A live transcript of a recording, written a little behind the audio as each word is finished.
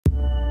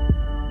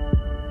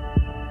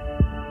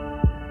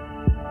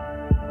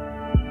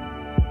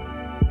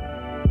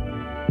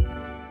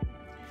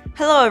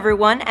Hello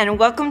everyone, and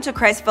welcome to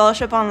Christ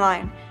Fellowship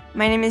Online.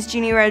 My name is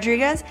Jeannie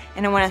Rodriguez,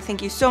 and I want to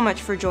thank you so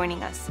much for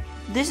joining us.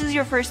 If this is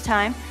your first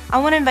time, I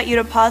want to invite you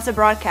to pause the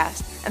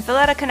broadcast and fill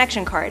out a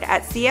connection card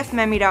at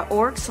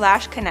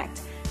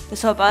cfmemi.org/connect.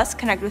 This will help us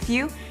connect with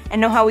you and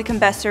know how we can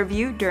best serve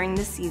you during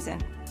this season.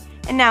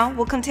 And now,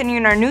 we'll continue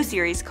in our new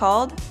series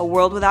called A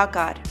World Without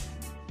God.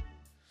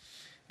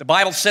 The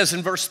Bible says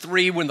in verse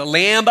 3, when the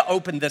Lamb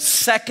opened the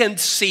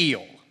second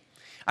seal,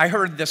 I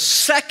heard the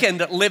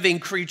second living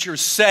creature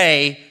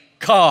say,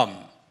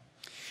 "Come."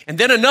 And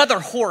then another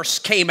horse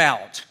came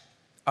out,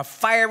 a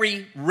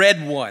fiery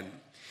red one.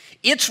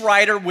 Its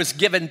rider was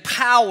given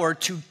power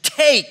to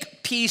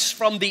take peace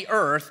from the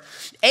earth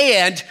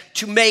and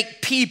to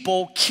make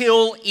people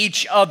kill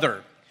each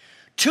other.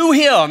 To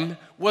him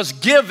was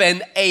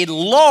given a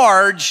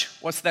large,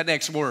 what's that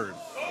next word?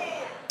 Sword.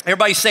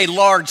 Everybody say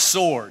large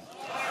sword.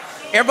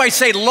 Everybody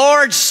say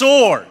large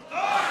sword.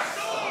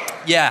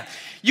 Yeah,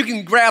 you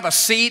can grab a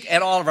seat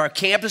at all of our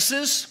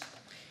campuses.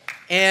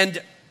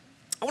 And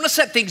I want to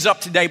set things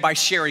up today by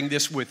sharing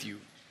this with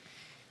you.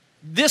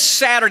 This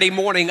Saturday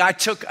morning, I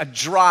took a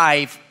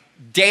drive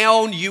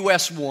down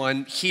US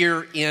 1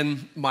 here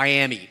in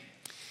Miami.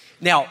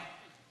 Now,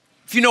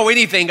 if you know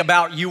anything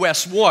about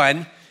US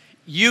 1,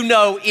 you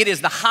know it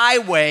is the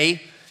highway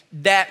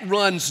that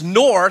runs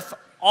north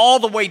all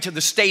the way to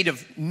the state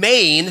of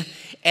Maine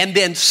and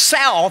then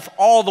south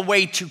all the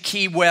way to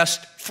Key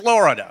West,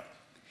 Florida.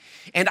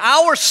 And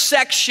our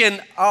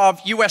section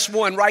of US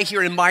 1 right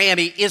here in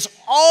Miami is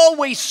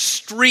always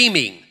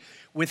streaming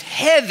with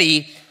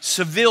heavy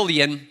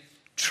civilian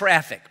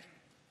traffic.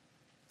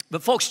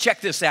 But folks, check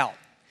this out.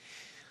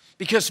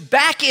 Because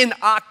back in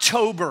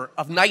October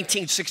of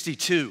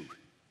 1962,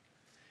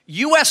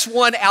 US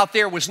 1 out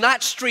there was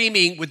not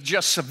streaming with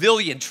just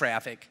civilian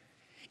traffic.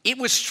 It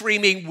was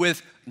streaming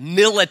with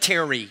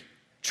military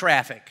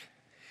traffic.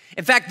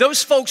 In fact,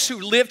 those folks who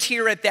lived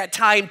here at that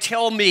time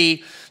tell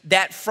me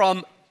that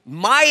from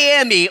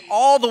Miami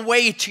all the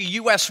way to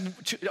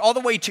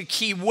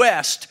Key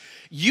West,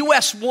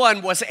 US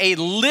 1 was a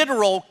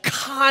literal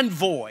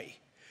convoy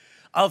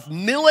of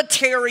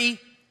military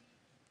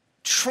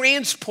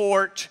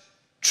transport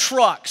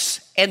trucks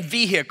and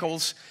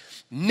vehicles.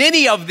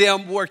 Many of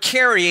them were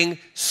carrying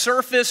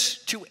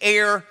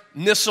surface-to-air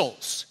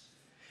missiles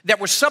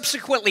that were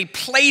subsequently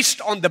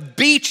placed on the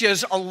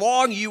beaches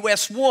along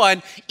US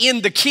 1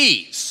 in the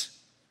Keys.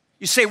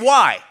 You say,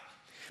 why?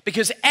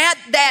 Because at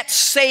that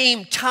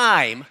same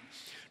time,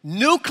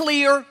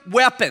 nuclear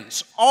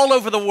weapons all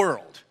over the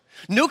world,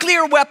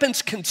 nuclear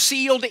weapons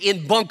concealed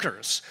in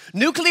bunkers,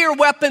 nuclear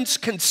weapons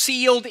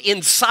concealed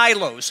in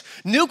silos,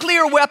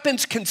 nuclear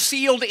weapons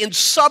concealed in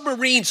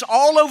submarines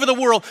all over the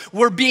world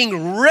were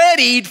being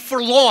readied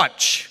for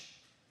launch.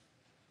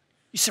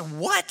 You say,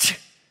 what?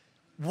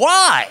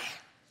 Why?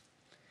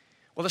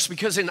 Well, it's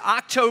because in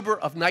October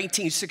of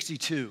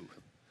 1962,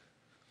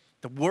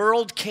 the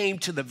world came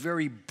to the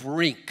very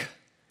brink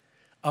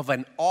of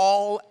an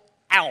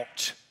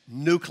all-out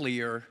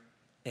nuclear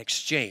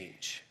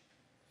exchange.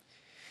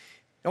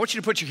 I want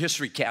you to put your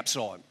history caps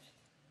on,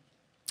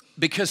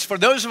 because for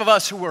those of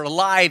us who were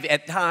alive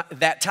at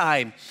that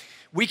time,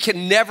 we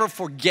can never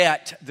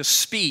forget the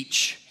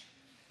speech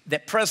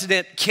that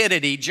President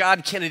Kennedy,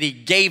 John Kennedy,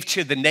 gave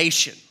to the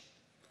nation,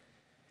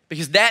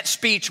 because that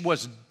speech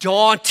was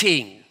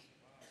daunting,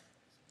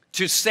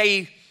 to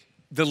say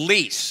the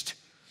least.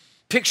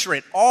 Picture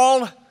it,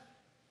 all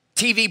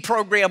TV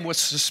program was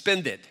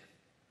suspended.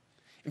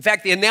 In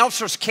fact, the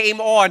announcers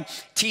came on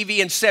TV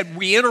and said,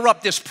 "We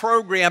interrupt this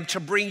program to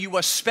bring you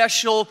a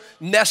special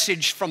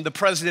message from the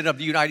President of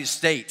the United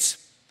States."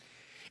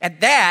 At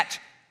that,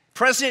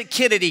 President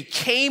Kennedy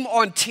came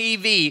on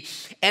TV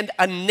and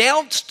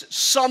announced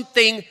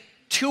something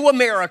to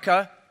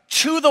America,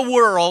 to the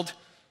world,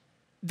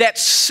 that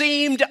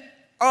seemed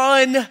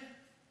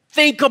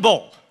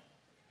unthinkable.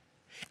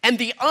 And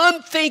the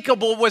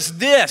unthinkable was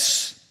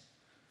this: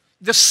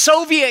 the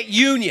Soviet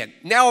Union,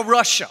 now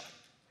Russia,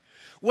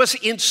 was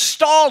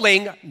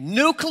installing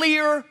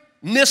nuclear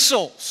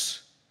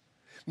missiles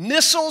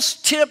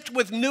tipped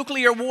with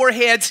nuclear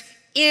warheads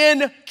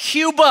in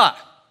Cuba,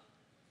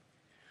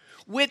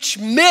 which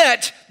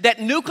meant that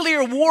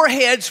nuclear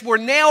warheads were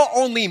now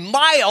only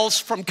miles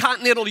from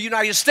continental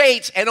United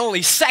States and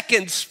only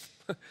seconds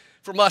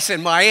from us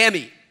in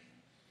Miami.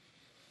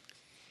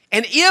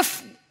 And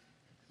if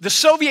the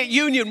Soviet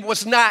Union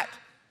was not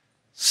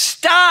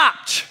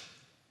stopped,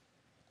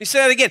 let me say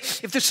that again.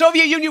 If the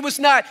Soviet Union was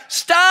not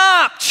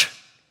stopped,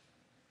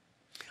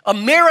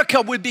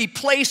 America would be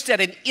placed at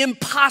an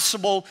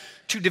impossible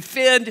to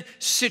defend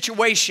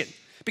situation,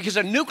 because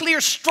a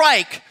nuclear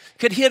strike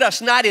could hit us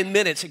not in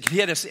minutes, it could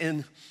hit us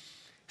in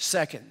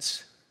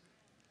seconds.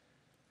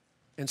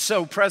 And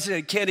so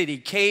President Kennedy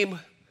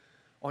came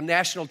on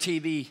national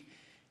TV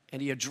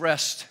and he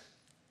addressed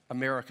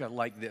America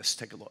like this.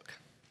 Take a look.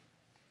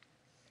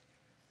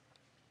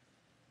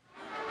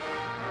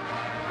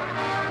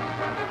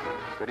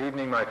 Good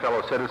evening, my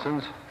fellow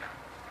citizens.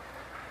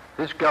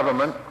 This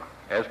government,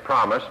 as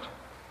promised,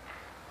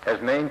 has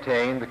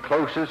maintained the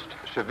closest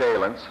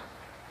surveillance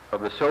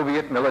of the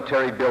Soviet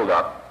military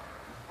buildup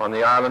on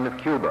the island of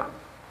Cuba.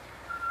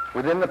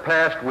 Within the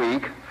past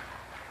week,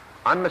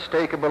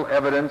 unmistakable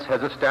evidence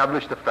has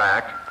established the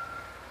fact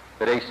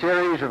that a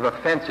series of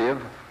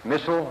offensive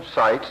missile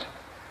sites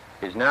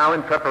is now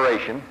in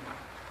preparation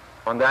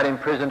on that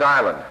imprisoned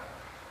island.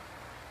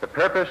 The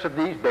purpose of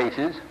these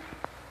bases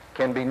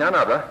can be none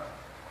other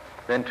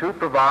than to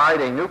provide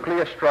a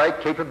nuclear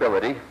strike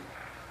capability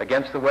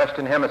against the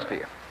Western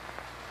Hemisphere.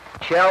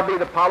 It shall be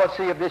the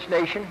policy of this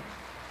nation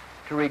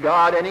to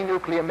regard any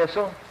nuclear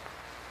missile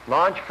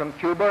launched from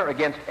Cuba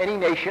against any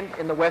nation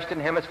in the Western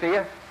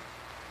Hemisphere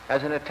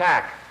as an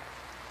attack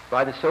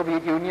by the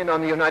Soviet Union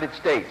on the United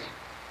States,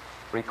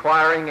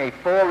 requiring a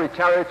full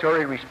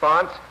retaliatory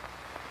response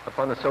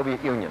upon the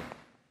Soviet Union.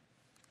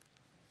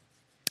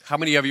 How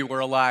many of you were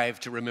alive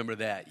to remember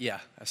that? Yeah,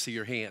 I see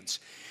your hands.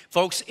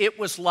 Folks, it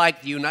was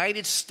like the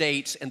United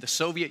States and the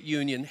Soviet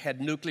Union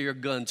had nuclear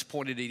guns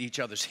pointed at each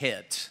other's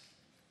heads.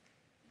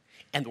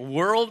 And the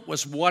world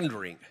was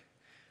wondering,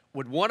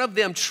 would one of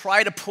them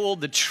try to pull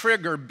the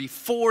trigger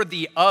before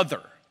the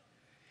other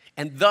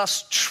and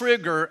thus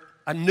trigger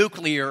a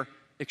nuclear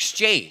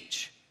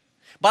exchange?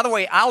 By the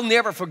way, I'll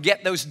never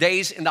forget those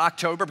days in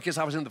October because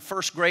I was in the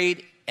first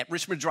grade at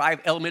Richmond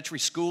Drive Elementary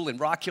School in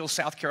Rock Hill,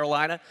 South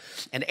Carolina.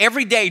 And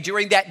every day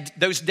during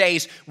those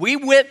days, we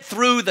went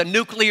through the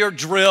nuclear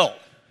drill.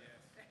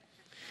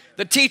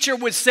 The teacher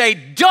would say,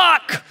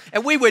 "Duck!"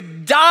 and we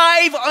would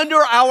dive under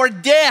our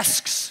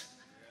desks.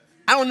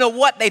 I don't know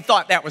what they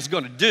thought that was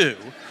going to do.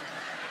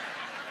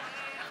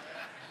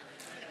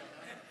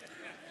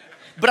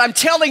 But I'm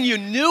telling you,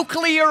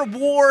 nuclear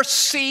war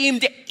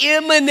seemed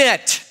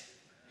imminent.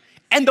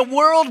 And the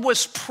world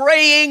was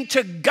praying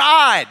to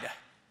God.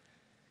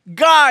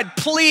 God,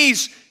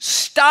 please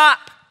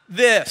stop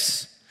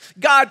this.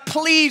 God,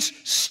 please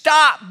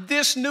stop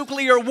this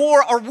nuclear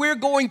war or we're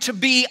going to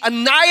be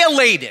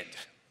annihilated.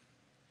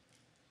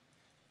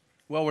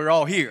 Well, we're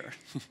all here.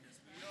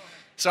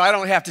 So I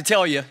don't have to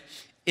tell you,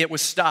 it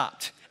was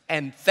stopped.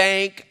 And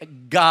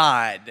thank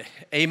God.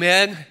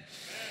 Amen?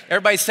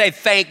 Everybody say,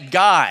 thank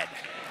God.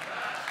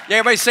 Yeah,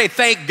 everybody say,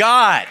 thank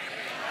God.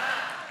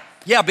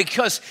 Yeah,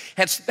 because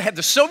had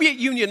the Soviet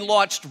Union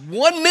launched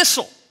one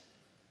missile,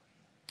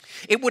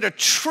 it would have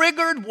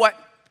triggered what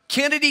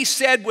Kennedy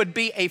said would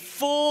be a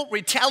full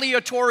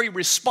retaliatory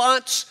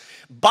response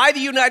by the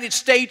United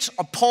States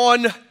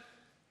upon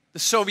the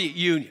Soviet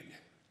Union.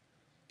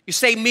 You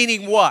say,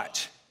 meaning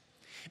what?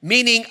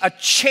 Meaning a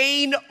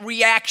chain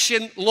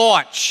reaction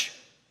launch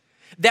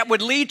that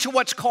would lead to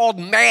what's called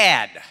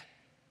MAD,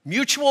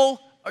 mutual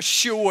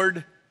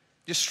assured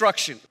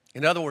destruction.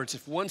 In other words,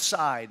 if one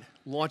side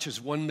launches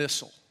one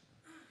missile,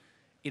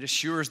 it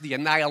assures the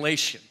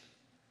annihilation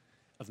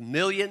of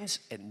millions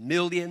and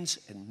millions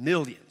and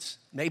millions,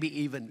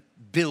 maybe even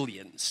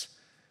billions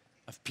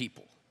of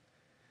people.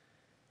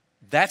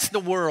 That's the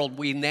world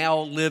we now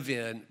live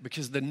in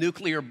because the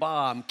nuclear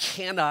bomb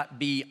cannot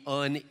be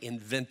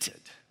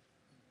uninvented.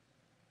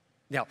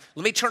 Now,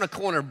 let me turn a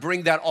corner,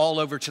 bring that all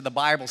over to the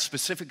Bible,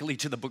 specifically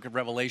to the book of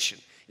Revelation.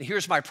 And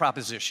here's my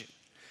proposition.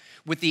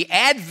 With the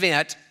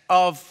advent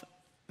of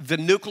the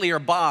nuclear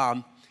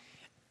bomb,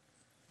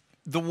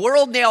 the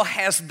world now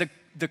has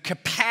the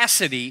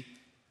capacity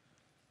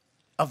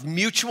of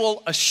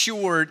mutual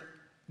assured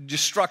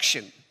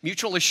destruction,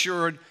 mutual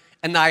assured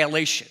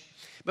annihilation.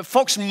 But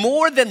folks,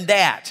 more than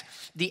that,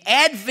 the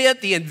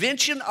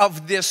invention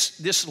of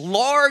this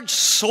large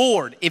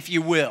sword, if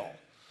you will,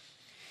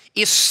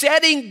 is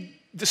setting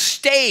the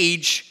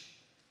stage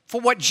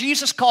for what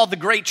Jesus called the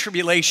Great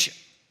Tribulation.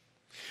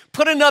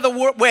 Put another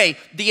way,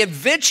 the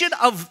invention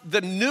of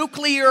the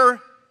nuclear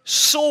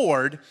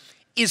sword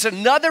is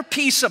another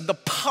piece of the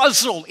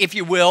puzzle, if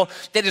you will,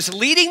 that is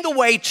leading the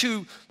way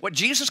to what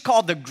Jesus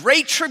called the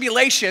Great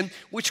Tribulation,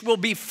 which will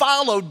be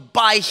followed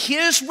by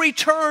his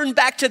return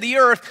back to the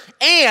earth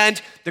and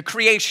the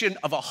creation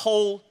of a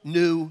whole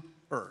new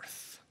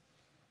earth.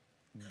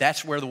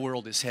 That's where the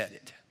world is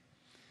headed.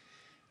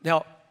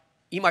 Now,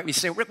 you might be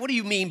saying, Rick, what do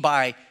you mean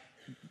by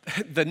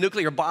the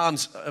nuclear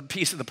bomb's a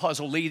piece of the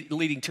puzzle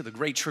leading to the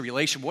Great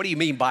Tribulation? What do you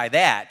mean by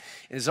that?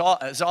 Is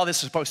all this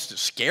supposed to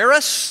scare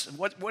us?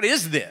 What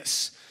is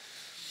this?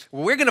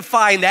 Well, we're going to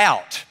find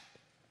out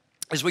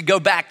as we go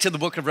back to the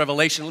book of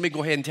Revelation. Let me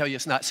go ahead and tell you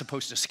it's not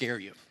supposed to scare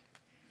you.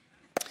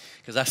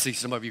 Because I see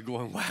some of you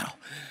going, wow,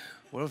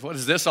 what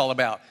is this all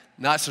about?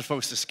 Not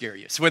supposed to scare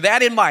you. So with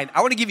that in mind,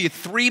 I want to give you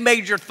three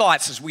major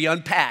thoughts as we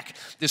unpack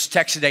this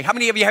text today. How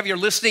many of you have your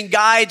listening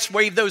guides?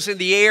 Wave those in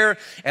the air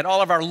at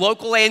all of our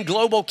local and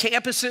global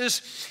campuses.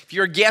 If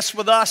you're a guest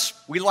with us,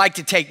 we like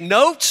to take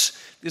notes.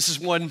 This is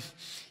one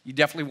you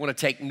definitely want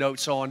to take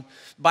notes on.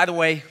 By the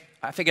way,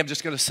 I think I'm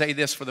just going to say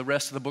this for the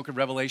rest of the book of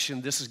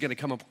Revelation. This is going to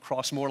come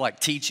across more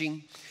like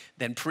teaching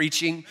than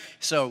preaching.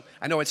 So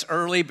I know it's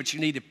early, but you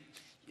need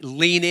to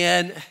lean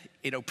in,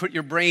 put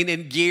your brain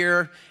in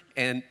gear,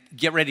 and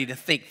get ready to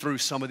think through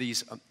some of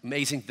these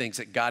amazing things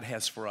that God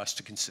has for us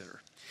to consider.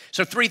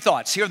 So three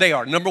thoughts, here they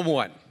are. Number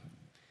one,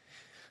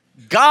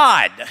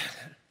 God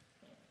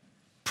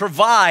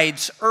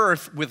provides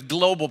earth with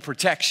global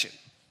protection.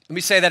 Let me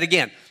say that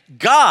again.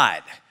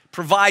 God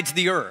provides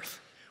the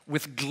earth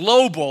with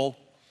global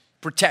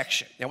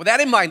protection. Now, with that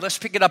in mind, let's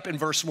pick it up in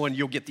verse 1.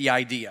 You'll get the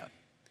idea.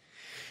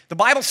 The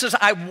Bible says,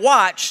 I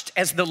watched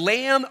as the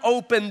Lamb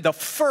opened the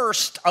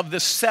first of the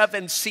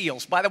 7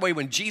 seals. By the way,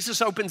 when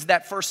Jesus opens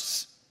that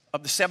first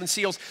of the 7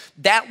 seals,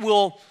 that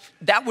will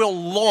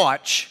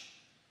launch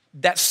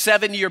that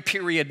 7-year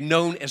period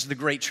known as the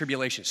Great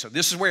Tribulation. So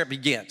this is where it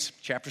begins,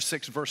 chapter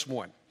 6, verse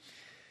 1.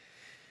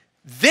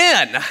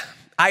 Then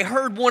I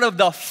heard one of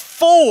the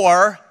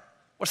 4,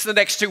 what's the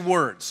next 2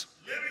 words?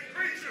 Living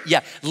creatures.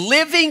 Yeah,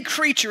 living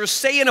creatures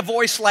say in a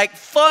voice like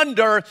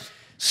thunder,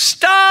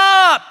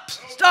 stop,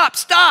 stop,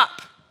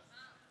 stop.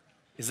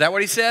 Is that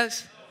what he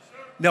says?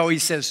 No, he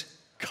says,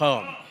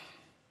 come.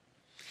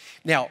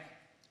 Now,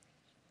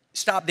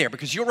 stop there,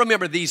 because you'll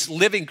remember these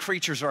living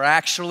creatures are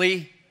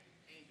actually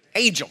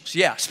angels.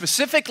 Yeah,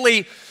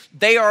 specifically,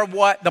 they are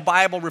what the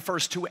Bible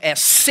refers to as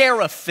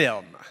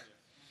seraphim.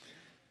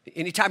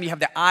 Anytime you have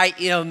the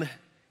I-M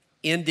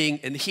ending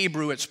in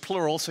Hebrew, it's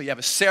plural, so you have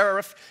a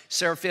seraph.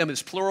 Seraphim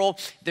is plural.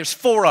 There's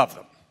 4 of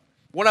them.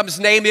 One of them's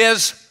name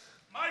is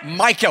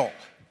Michael.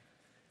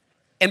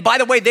 And by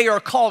the way, they are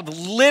called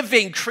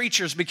living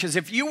creatures because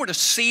if you were to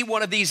see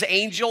one of these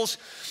angels,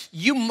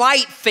 you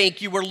might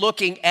think you were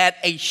looking at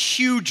a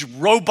huge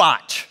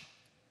robot.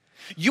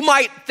 You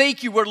might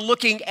think you were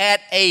looking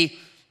at a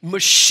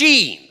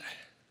machine.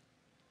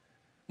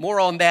 More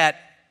on that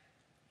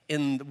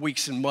in the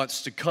weeks and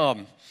months to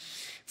come.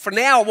 For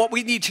now, what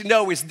we need to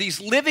know is these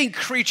living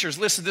creatures,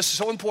 listen, this is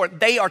so important,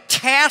 they are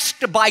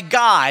tasked by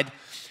God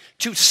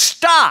to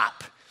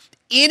stop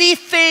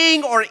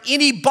anything or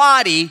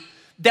anybody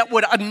that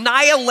would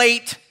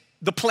annihilate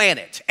the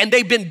planet. And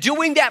they've been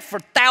doing that for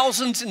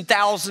thousands and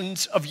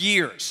thousands of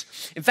years.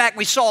 In fact,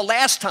 we saw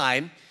last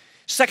time,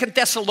 2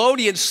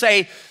 Thessalonians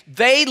say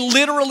they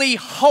literally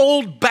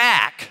hold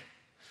back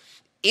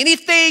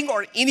anything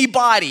or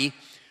anybody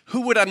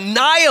who would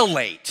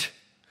annihilate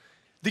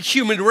the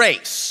human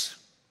race.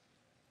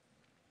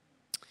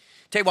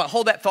 Tell you what,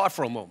 hold that thought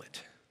for a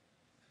moment.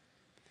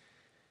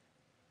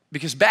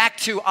 Because back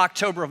to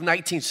October of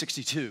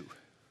 1962,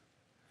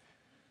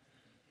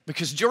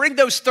 because during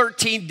those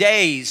 13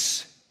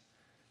 days,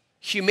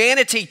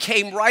 humanity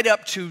came right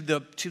up to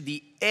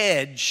the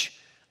edge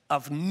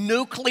of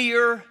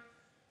nuclear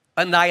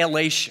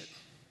annihilation.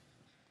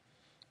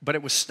 But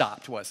it was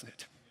stopped, wasn't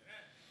it?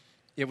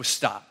 It was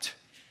stopped.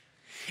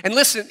 And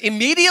listen,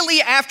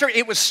 immediately after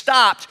it was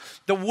stopped,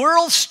 the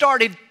world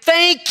started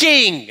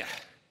thanking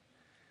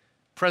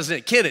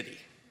President Kennedy.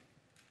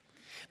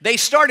 They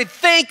started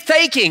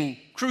thanking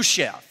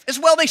Khrushchev, as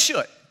well they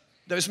should.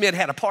 Those men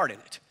had a part in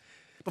it.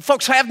 But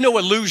folks, have no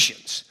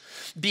illusions.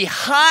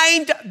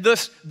 Behind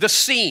the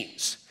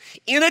scenes,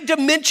 in a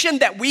dimension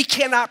that we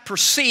cannot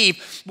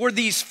perceive, were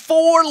these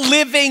 4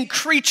 living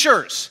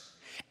creatures.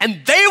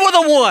 And they were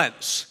the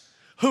ones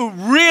who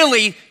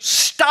really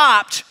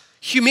stopped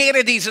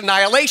humanity's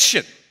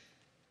annihilation.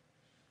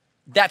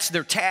 That's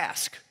their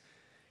task.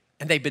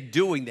 And they've been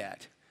doing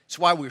that. That's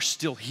why we're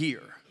still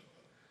here.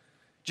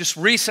 Just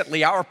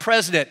recently, our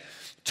president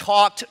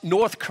talked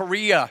North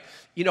Korea,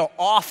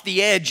 off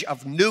the edge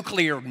of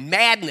nuclear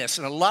madness.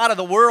 And a lot of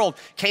the world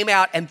came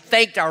out and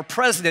thanked our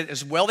president,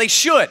 as well they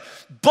should.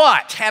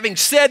 But having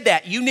said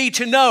that, you need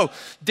to know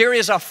there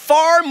is a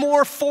far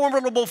more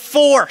formidable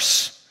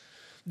force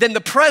than the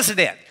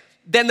president,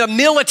 than the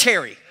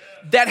military,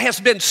 that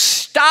has been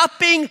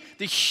stopping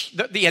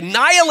the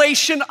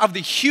annihilation of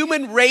the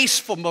human race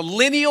for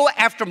millennial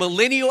after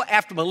millennial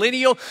after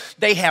millennial.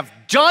 They have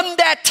done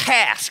that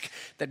task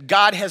that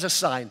God has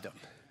assigned them.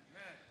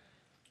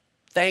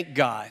 Thank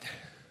God.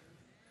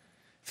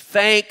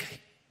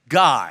 Thank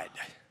God.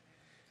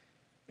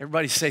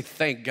 Everybody say,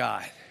 thank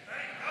God. Thank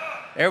God.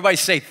 Everybody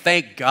say,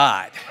 thank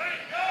God.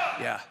 Thank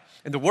God. Yeah.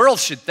 And the world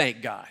should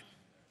thank God.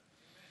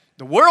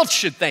 The world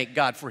should thank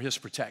God for his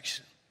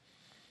protection.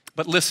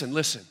 But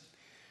listen.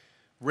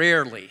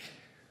 Rarely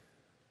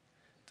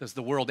does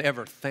the world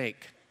ever thank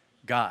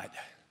God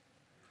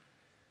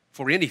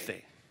for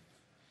anything,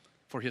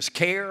 for his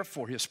care,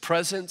 for his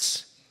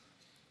presence,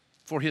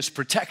 for his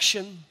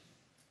protection.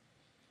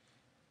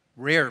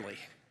 Rarely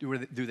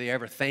do they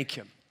ever thank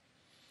him.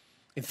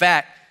 In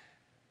fact,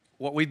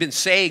 what we've been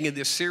saying in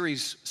this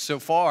series so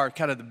far,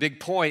 kind of the big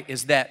point,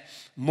 is that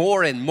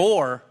more and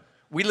more,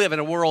 we live in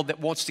a world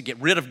that wants to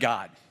get rid of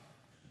God.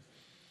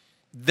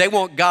 They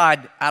want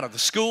God out of the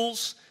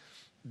schools.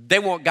 They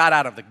want God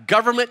out of the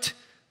government.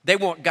 They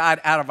want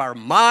God out of our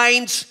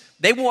minds.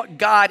 They want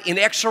God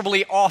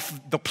inexorably off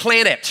the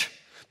planet.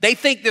 They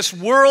think this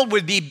world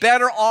would be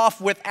better off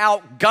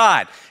without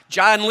God.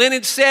 John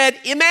Lennon said,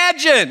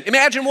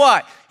 imagine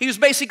what? He was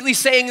basically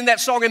saying in that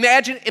song,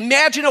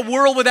 imagine a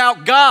world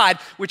without God,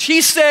 which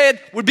he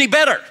said would be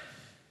better.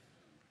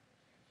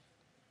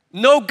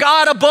 No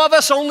God above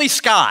us, only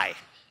sky.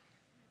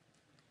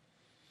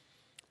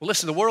 Well,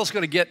 listen, the world's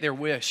going to get their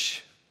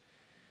wish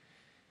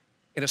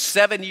in a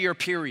 7-year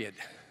period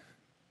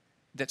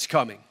that's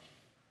coming.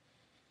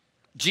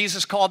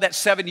 Jesus called that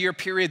 7-year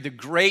period the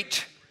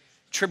Great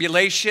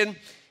Tribulation.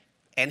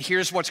 And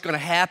here's what's going to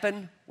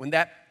happen when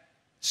that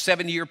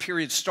 7-year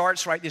period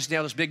starts. Write this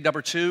down as big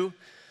number 2.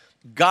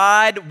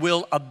 God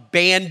will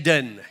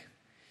abandon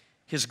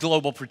his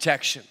global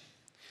protection.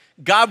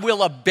 God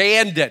will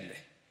abandon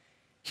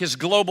his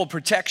global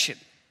protection.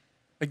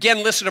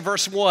 Again, listen to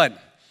verse 1.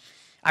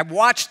 I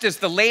watched as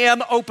the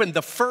Lamb opened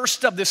the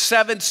first of the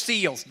 7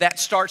 seals. That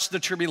starts the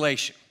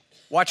tribulation.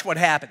 Watch what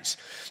happens.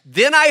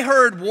 Then I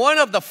heard one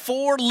of the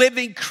 4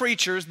 living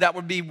creatures, that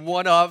would be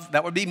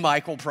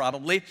Michael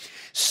probably,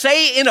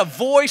 say in a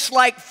voice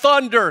like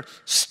thunder,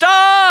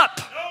 "Stop!"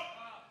 No.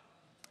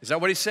 Is that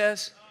what he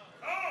says?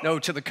 No,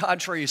 to the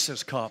contrary, he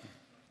says, "Come."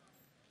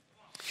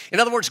 In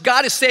other words,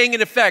 God is saying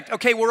in effect,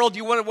 okay, world,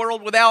 you want a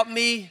world without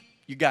me?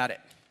 You got it.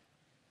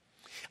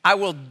 I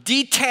will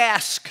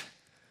detask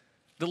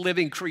the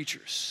living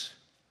creatures,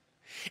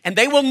 and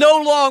they will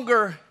no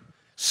longer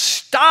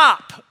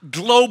stop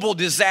global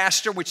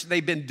disaster, which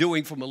they've been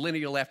doing for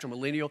millennial after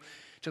millennial.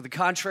 To the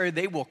contrary,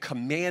 they will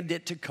command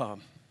it to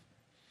come.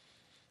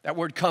 That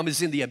word "come"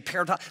 is in the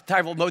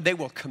imperatival mode. They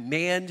will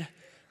command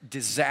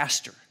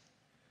disaster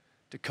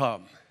to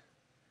come.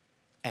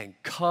 And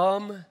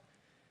come,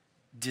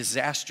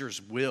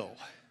 disasters will.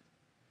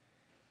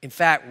 In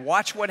fact,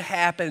 watch what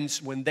happens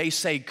when they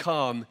say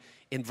 "come."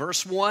 In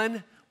verse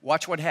 1,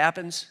 watch what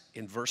happens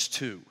in verse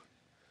 2.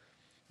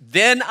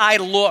 Then I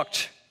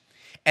looked,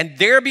 and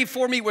there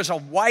before me was a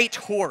white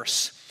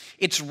horse.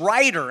 Its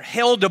rider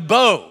held a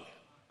bow.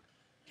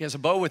 He has a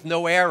bow with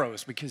no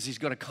arrows because he's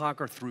going to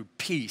conquer through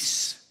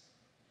peace.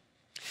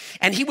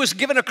 And he was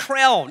given a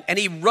crown, and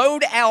he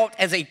rode out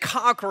as a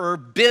conqueror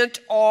bent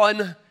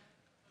on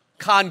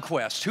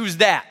conquest. Who's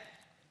that?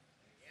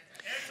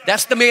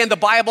 That's the man the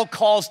Bible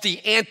calls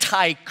the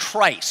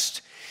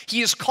Antichrist.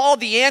 He is called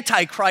the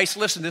Antichrist,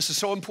 listen, this is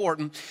so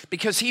important,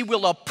 because he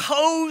will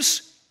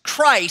oppose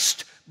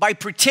Christ by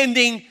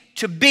pretending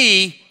to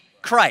be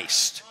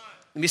Christ.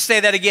 Let me say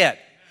that again.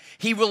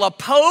 He will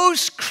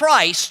oppose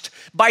Christ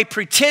by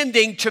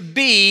pretending to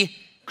be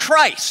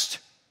Christ.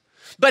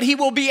 But he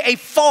will be a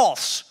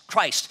false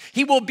Christ.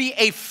 He will be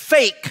a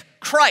fake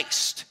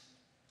Christ.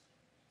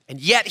 And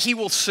yet he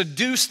will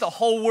seduce the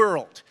whole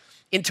world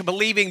into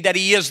believing that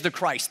he is the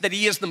Christ, that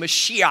he is the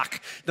Mashiach,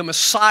 the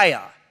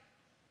Messiah.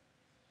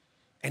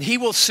 And he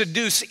will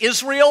seduce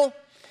Israel.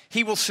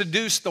 He will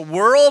seduce the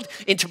world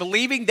into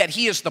believing that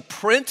he is the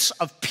Prince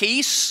of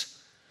Peace,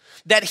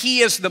 that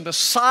he is the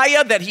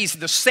Messiah, that he's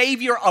the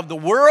Savior of the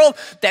world,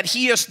 that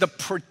he is the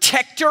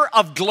protector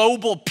of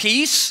global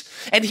peace.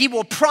 And he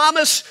will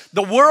promise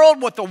the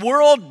world what the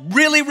world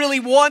really, really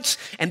wants,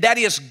 and that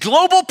is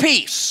global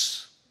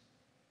peace.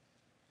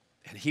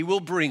 And he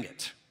will bring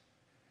it.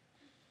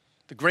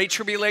 The Great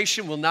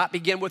Tribulation will not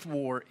begin with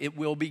war. It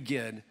will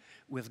begin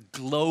with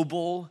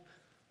global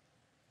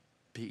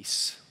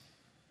peace.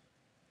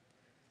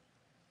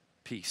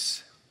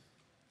 Peace.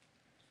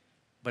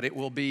 But it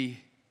will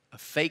be a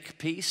fake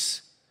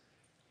peace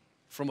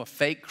from a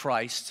fake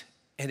Christ,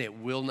 and it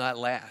will not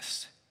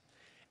last.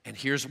 And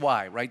here's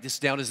why. Write this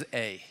down as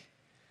A.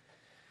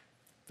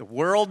 The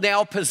world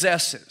now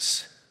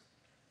possesses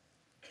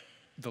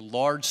the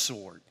large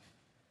sword.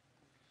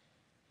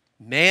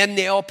 Man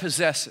now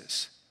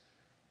possesses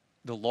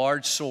the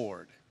large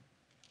sword.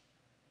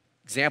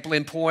 Example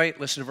in point,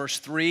 listen to verse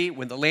 3.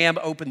 When the Lamb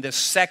opened the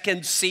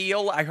second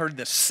seal, I heard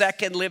the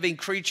second living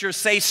creature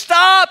say,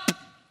 "Stop!"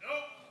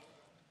 No.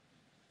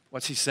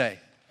 What's he say?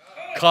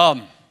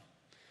 Come.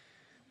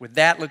 With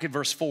that, look at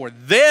verse 4.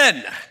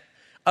 Then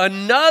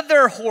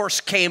another horse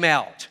came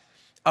out,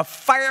 a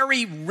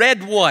fiery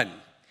red one.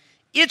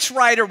 Its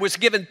rider was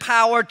given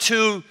power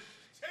to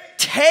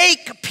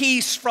take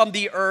peace from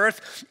the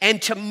earth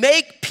and to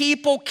make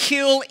people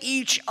kill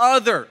each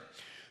other.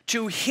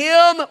 To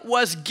him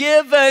was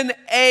given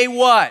a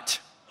what?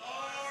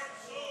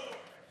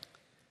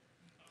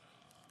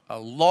 A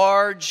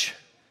large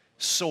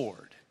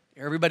sword.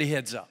 Everybody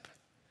heads up,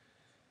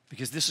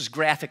 because this is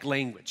graphic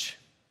language.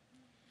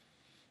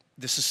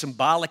 This is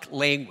symbolic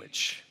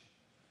language.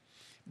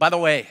 By the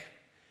way,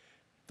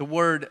 the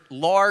word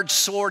large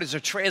sword is a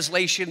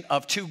translation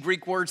of 2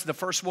 Greek words. The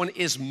first one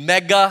is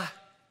mega.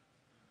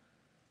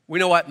 We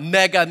know what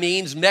mega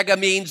means. Mega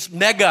means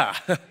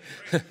mega.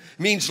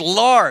 Means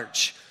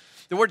large.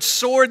 The word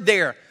sword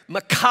there,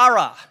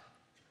 makara,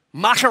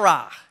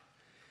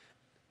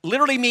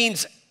 literally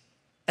means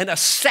an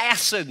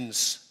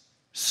assassin's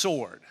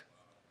sword.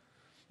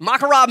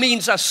 Makara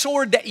means a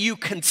sword that you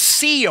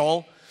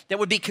conceal, that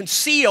would be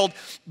concealed,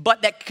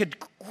 but that could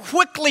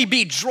quickly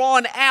be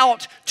drawn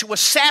out to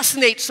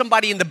assassinate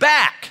somebody in the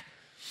back.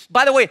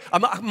 By the way, a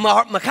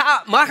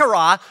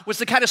makara was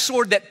the kind of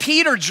sword that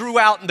Peter drew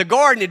out in the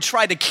garden and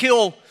tried to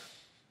kill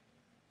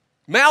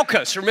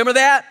Malchus. Remember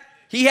that?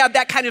 He had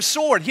that kind of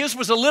sword. His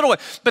was a little one.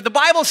 But the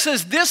Bible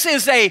says this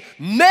is a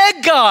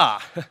mega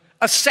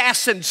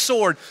assassin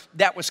sword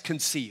that was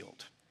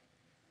concealed.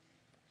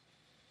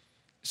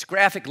 It's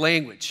graphic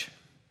language.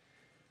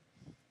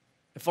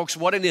 And folks,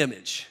 what an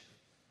image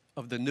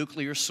of the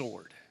nuclear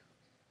sword.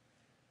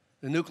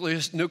 The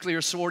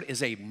nuclear sword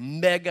is a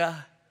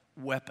mega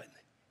weapon.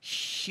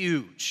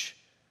 Huge.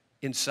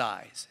 in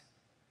size,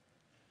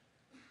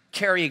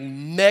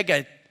 carrying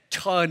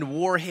megaton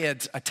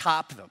warheads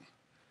atop them.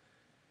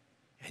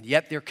 And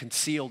yet they're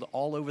concealed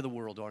all over the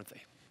world, aren't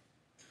they?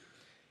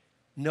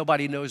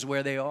 Nobody knows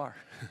where they are.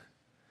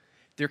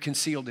 They're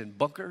concealed in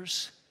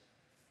bunkers.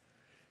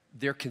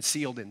 They're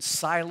concealed in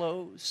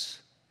silos.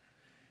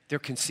 They're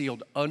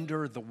concealed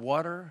under the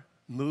water,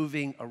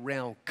 moving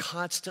around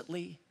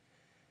constantly.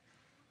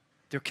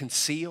 They're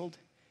concealed,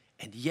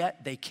 and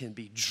yet they can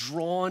be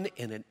drawn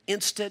in an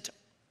instant,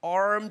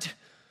 armed,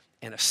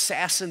 and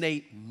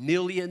assassinate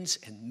millions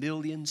and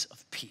millions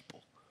of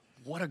people.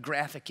 What a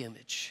graphic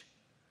image.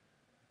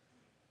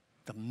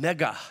 The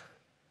Makara,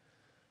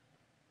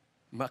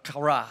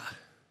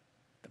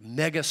 the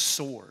mega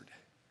sword.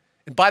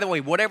 And by the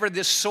way, whatever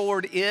this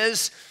sword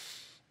is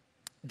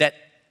that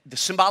the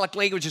symbolic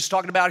language is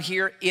talking about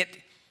here, it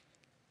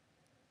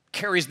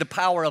carries the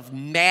power of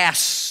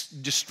mass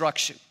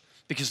destruction.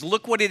 Because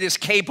look what it is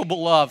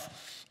capable of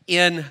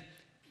in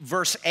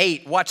verse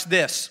 8. Watch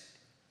this.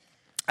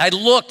 I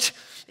looked,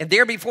 and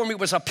there before me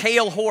was a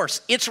pale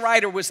horse. Its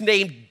rider was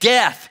named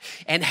Death,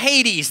 and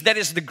Hades, that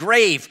is the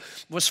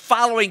grave, was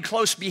following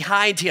close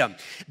behind him.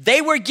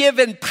 They were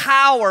given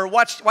power,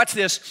 watch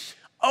this,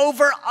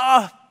 over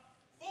a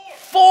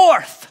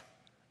fourth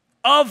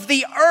of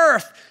the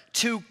earth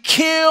to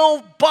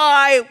kill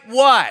by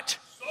what?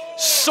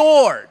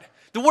 Sword.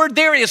 The word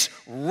there is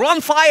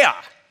Ramphia,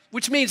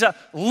 which means a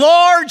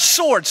large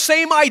sword.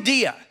 Same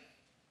idea.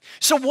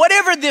 So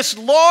whatever this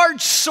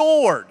large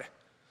sword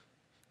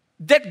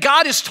that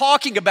God is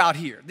talking about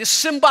here, this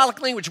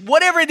symbolic language,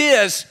 whatever it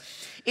is,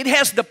 it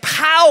has the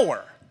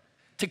power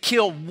to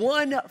kill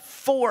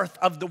 1/4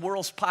 of the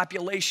world's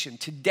population.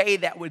 Today,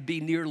 that would be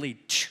nearly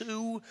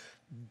 2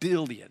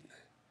 billion,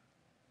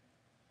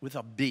 with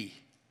a B,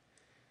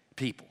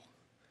 people.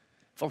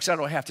 Folks, I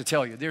don't have to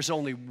tell you, there's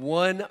only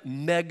one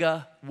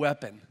mega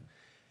weapon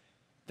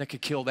that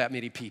could kill that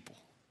many people,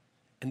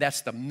 and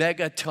that's the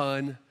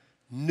megaton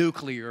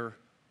nuclear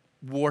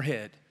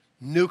warhead,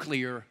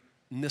 nuclear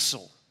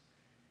missile.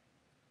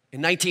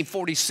 In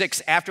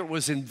 1946, after it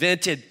was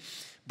invented,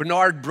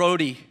 Bernard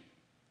Brodie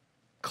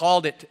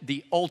called it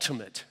the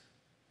ultimate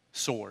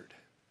sword.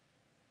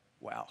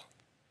 Wow.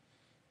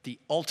 The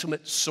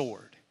ultimate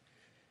sword.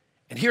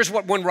 And here's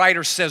what one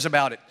writer says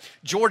about it.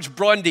 George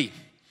Bundy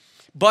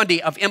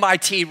of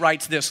MIT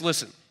writes this,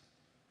 listen.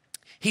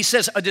 He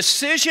says, a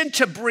decision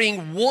to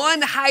bring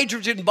one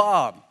hydrogen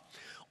bomb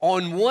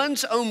on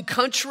one's own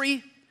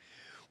country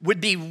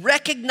would be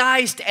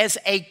recognized as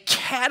a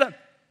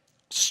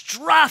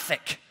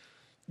catastrophic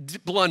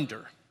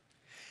blunder.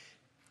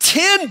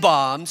 10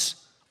 bombs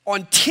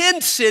on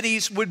 10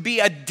 cities would be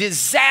a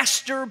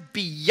disaster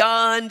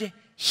beyond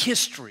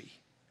history.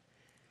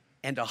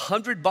 And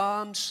 100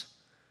 bombs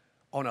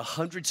on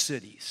 100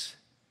 cities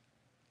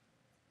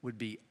would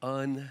be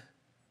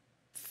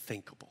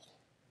unthinkable.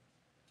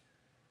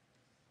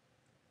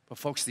 But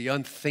folks, the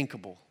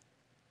unthinkable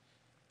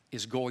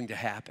is going to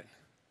happen.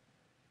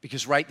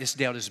 Because write this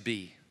down as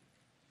B.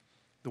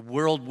 The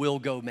world will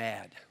go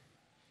mad.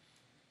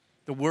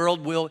 The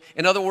world will,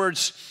 in other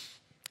words,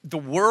 the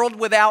world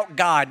without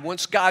God,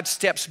 once God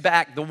steps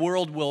back, the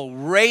world will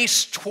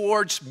race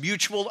towards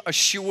mutual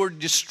assured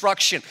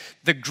destruction.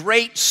 The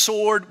great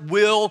sword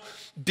will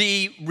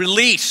be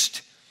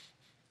released.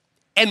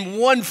 And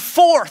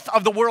 1/4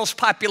 of the world's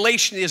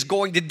population is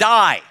going to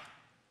die.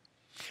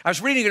 I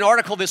was reading an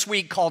article this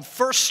week called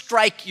First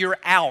Strike You're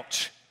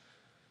Out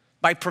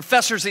by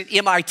professors at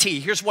MIT.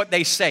 Here's what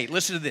they say.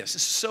 Listen to this.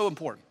 This is so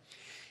important.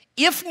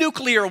 If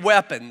nuclear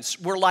weapons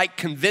were like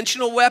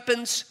conventional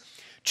weapons,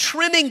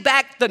 trimming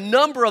back the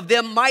number of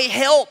them might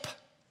help.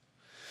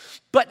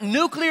 But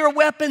nuclear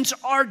weapons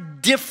are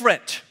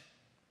different.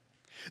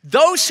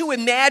 Those who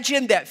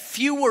imagine that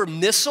fewer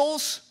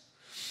missiles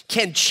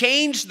can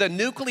change the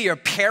nuclear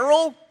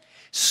peril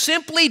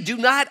simply do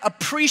not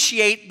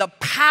appreciate the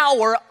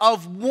power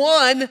of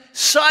one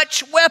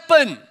such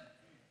weapon.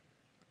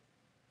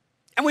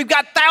 And we've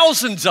got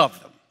thousands of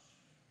them.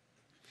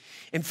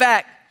 In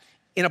fact,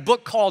 in a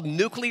book called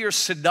Nuclear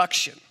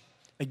Seduction,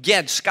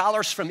 again,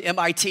 scholars from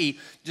MIT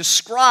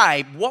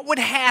describe what would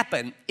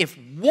happen if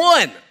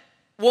one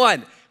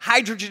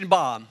hydrogen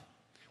bomb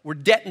were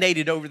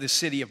detonated over the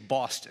city of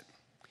Boston.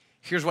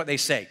 Here's what they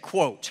say,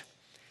 quote,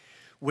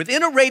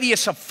 within a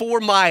radius of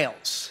 4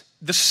 miles,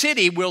 the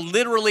city will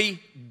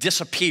literally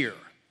disappear.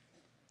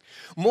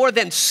 More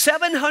than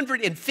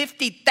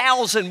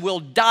 750,000 will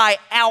die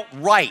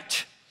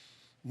outright,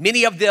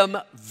 many of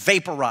them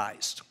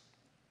vaporized.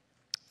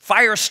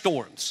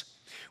 Firestorms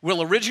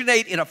will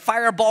originate in a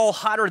fireball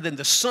hotter than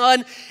the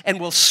sun and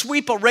will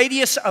sweep a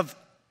radius of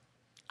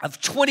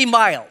 20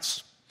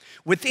 miles.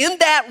 Within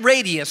that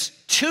radius,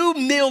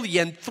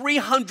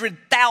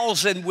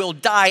 2,300,000 will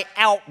die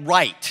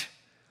outright.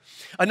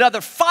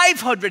 Another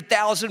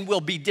 500,000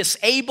 will be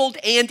disabled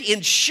and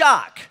in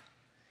shock.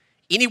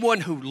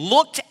 Anyone who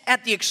looked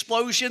at the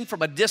explosion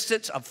from a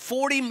distance of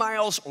 40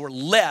 miles or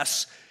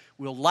less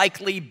will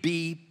likely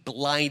be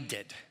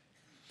blinded.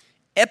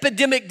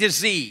 Epidemic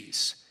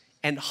disease,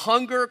 and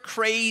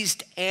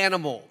hunger-crazed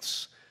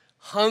animals,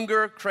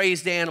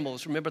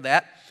 remember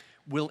that,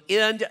 will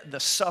end the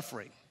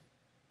suffering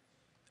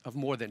of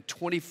more than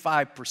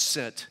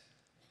 25%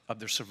 of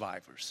their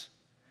survivors.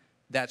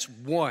 That's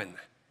one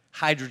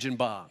hydrogen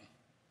bomb.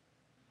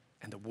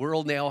 And the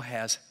world now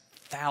has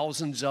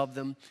thousands of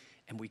them,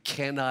 and we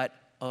cannot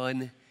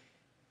uninvent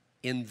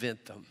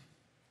them.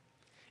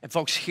 And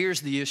folks,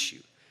 here's the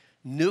issue.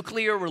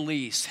 Nuclear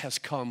release has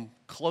come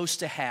close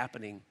to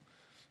happening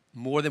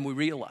more than we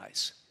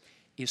realize,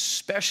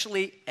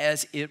 especially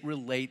as it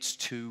relates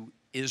to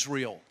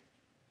Israel.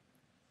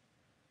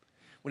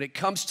 When it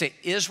comes to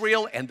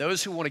Israel and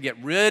those who want to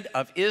get rid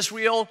of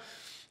Israel,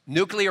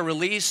 nuclear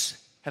release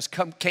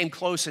came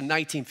close in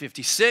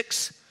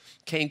 1956,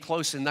 came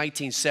close in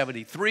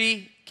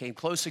 1973, came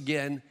close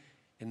again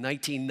in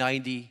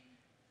 1990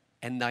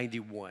 and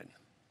 91.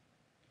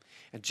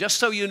 And just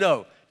so you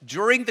know,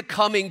 during the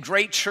coming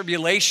Great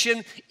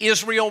Tribulation,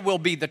 Israel will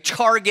be the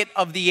target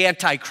of the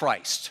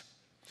Antichrist.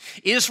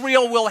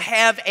 Israel will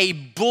have a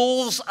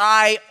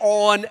bullseye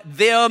on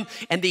them,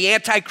 and the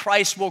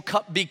Antichrist will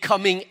be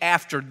coming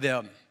after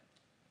them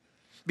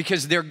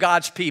because they're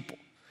God's people.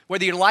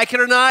 Whether you like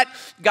it or not,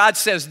 God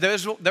says,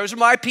 those are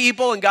my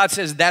people, and God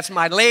says, that's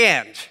my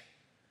land.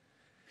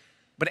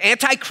 But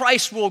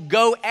Antichrist will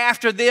go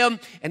after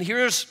them, and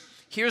here's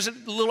a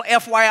little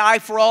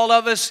FYI for all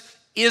of us.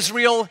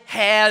 Israel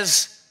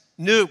has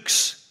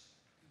nukes,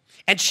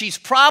 and she's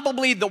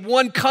probably the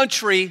one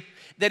country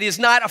that is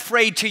not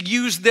afraid to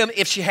use them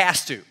if she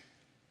has to.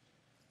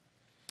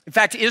 In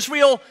fact,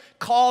 Israel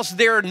calls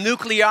their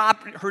nuclear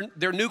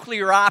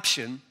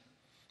option,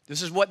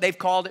 this is what they've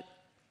called it.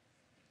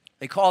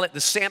 They call it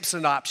the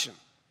Samson option.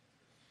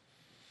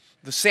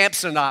 The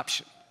Samson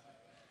option.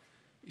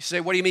 You say,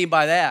 what do you mean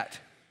by that?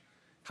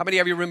 How many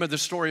of you remember the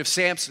story of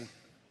Samson?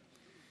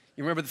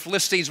 You remember the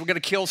Philistines were going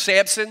to kill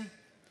Samson?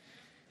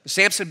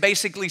 Samson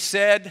basically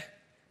said,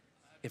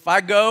 if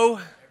I go,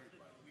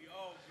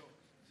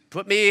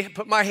 put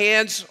my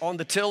hands on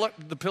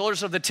the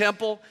pillars of the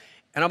temple,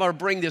 and I'm going to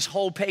bring this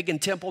whole pagan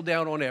temple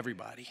down on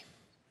everybody.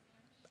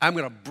 I'm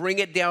going to bring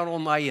it down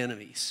on my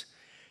enemies.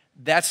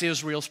 That's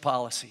Israel's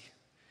policy.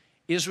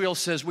 Israel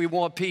says, we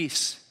want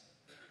peace,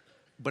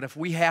 but if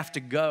we have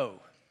to go,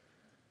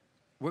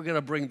 we're going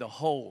to bring the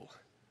whole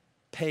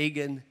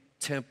pagan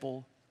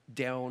temple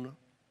down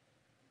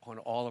on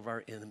all of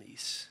our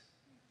enemies.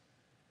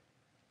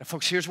 Now,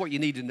 folks, here's what you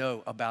need to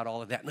know about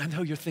all of that. And I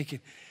know you're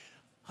thinking,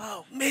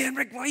 oh, man,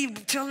 Rick, why are you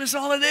telling us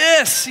all of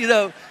this?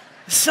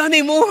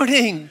 Sunday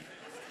morning.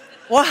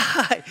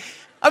 Why?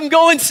 I'm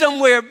going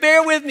somewhere.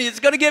 Bear with me. It's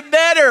going to get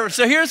better.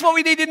 So here's what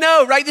we need to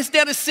know. Write this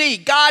down to see.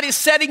 God is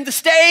setting the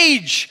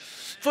stage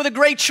for the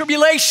Great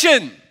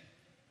Tribulation.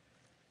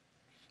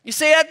 You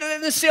say, that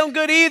doesn't sound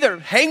good either.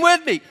 Hang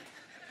with me.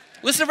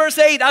 Listen to verse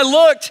 8. I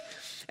looked,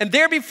 and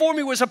there before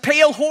me was a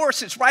pale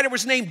horse. Its rider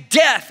was named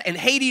Death, and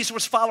Hades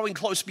was following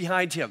close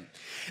behind him.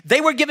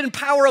 They were given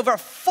power over a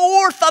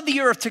fourth of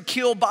the earth to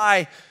kill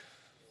by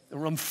the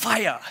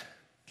Ramphia,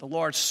 the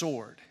large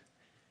sword.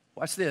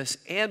 Watch this.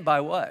 And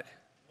by what?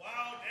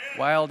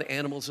 Wild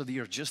animals of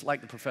the earth, just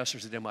like the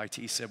professors at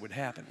MIT said would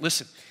happen.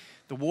 Listen,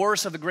 the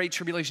wars of the Great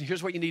Tribulation,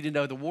 here's what you need to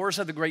know. The wars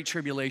of the Great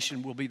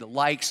Tribulation will be the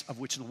likes of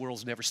which the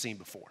world's never seen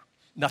before.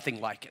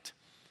 Nothing like it.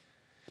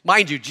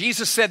 Mind you,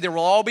 Jesus said there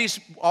will always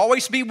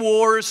be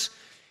wars,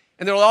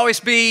 and there will always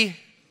be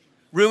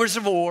rumors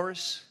of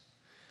wars.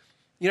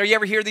 You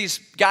ever hear these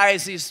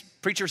guys, these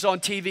preachers on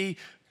TV,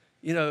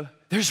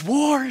 there's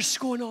wars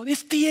going on.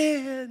 It's the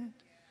end.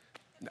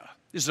 No,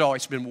 there's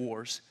always been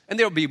wars, and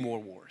there will be more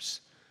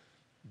wars.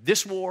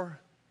 This war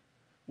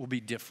will be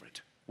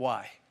different.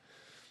 Why?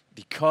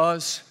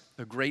 Because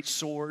the great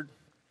sword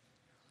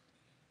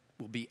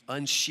will be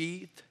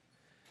unsheathed,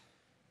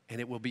 and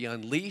it will be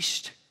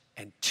unleashed,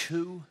 and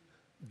 2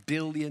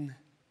 billion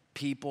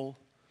people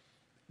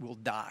will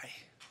die.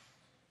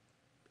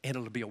 And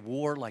it'll be a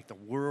war like the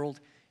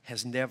world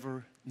has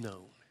never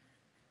known.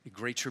 The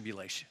Great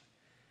Tribulation.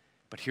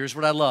 But here's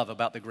what I love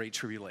about the Great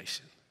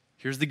Tribulation.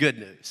 Here's the good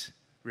news.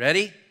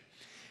 Ready?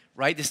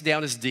 Write this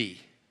down as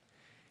D.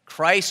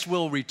 Christ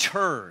will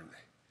return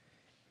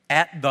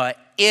at the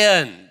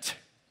end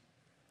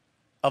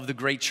of the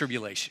Great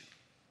Tribulation.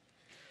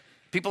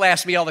 People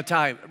ask me all the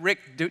time, Rick,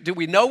 do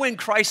we know when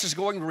Christ is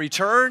going to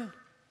return?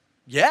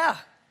 Yeah.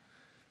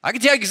 I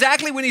can tell you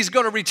exactly when he's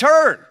going to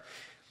return.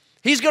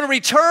 He's going to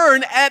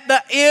return at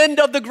the end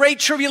of the Great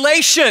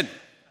Tribulation.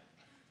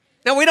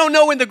 Now, we don't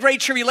know when the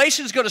Great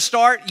Tribulation is going to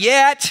start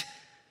yet.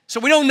 So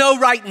we don't know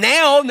right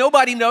now.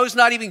 Nobody knows,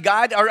 not even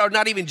God, or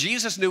not even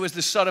Jesus knew as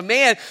the Son of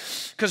Man,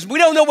 because we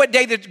don't know what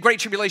day the Great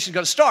Tribulation is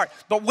going to start.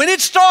 But when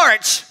it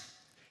starts,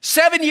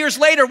 7 years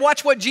later,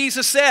 watch what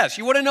Jesus says.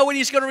 You want to know when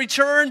he's going to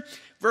return?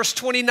 Verse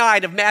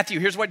 29 of Matthew,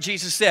 here's what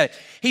Jesus said.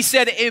 He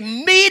said,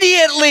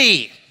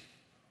 immediately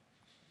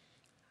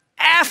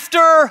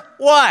after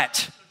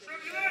what?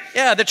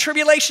 The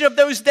tribulation of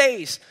those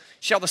days.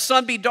 Shall the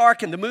sun be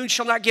dark, and the moon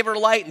shall not give her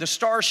light, and the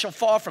stars shall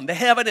fall from the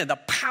heaven, and the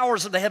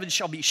powers of the heavens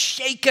shall be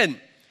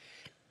shaken.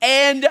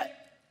 And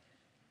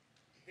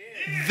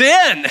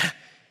Then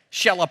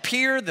shall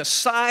appear the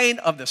sign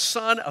of the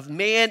Son of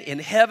Man in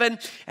heaven,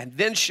 and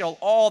then shall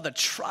all the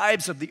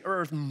tribes of the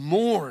earth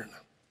mourn,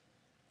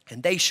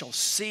 and they shall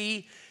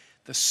see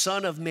the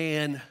Son of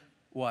Man,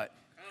 what?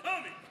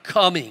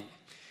 Coming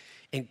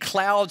in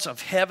clouds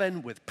of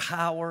heaven with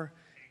power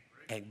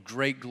and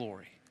great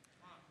glory.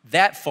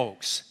 That,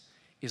 folks,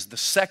 is the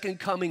second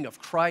coming of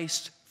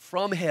Christ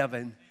from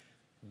heaven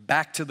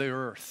back to the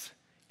earth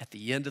at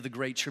the end of the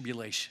Great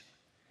Tribulation.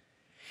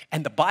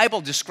 And the Bible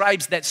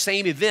describes that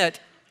same event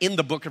in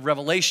the book of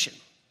Revelation,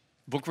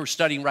 the book we're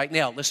studying right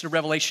now. Listen to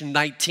Revelation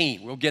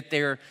 19. We'll get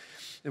there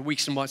in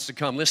weeks and months to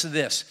come. Listen to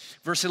this,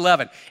 verse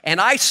 11. And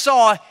I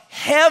saw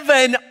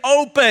heaven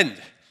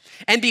opened,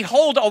 and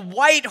behold, a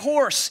white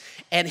horse,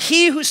 and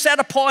he who sat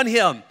upon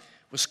him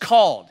was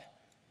called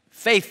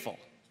Faithful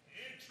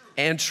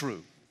and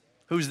True.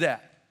 Who's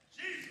that?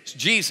 It's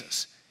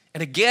Jesus.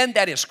 And again,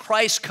 that is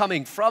Christ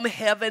coming from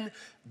heaven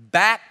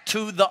back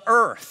to the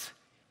earth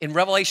in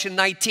Revelation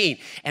 19.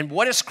 And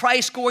what is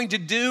Christ going to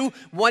do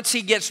once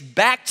he gets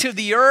back to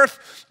the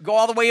earth? Go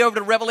all the way over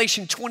to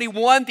Revelation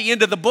 21, the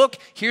end of the book.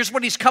 Here's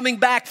what he's coming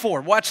back for.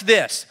 Watch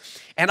this.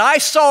 And I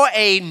saw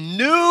a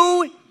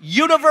new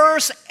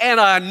universe and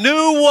a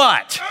new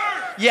what?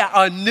 Earth. Yeah,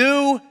 a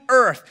new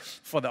earth.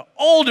 For the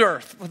old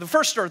earth, for the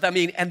first earth,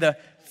 and the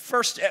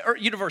first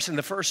universe and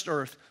the first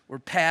earth were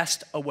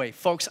passed away.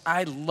 Folks,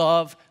 I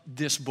love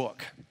this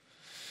book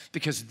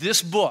because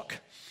this book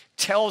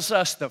tells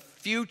us the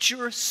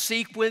future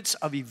sequence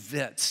of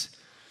events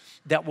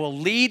that will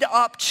lead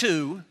up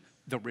to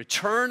the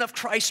return of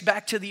Christ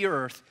back to the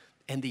earth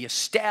and the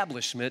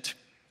establishment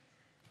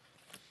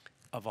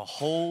of a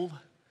whole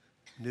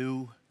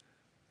new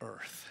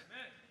earth.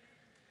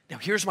 Now,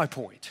 here's my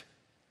point.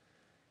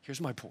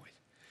 Here's my point.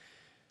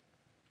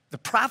 The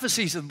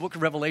prophecies of the book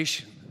of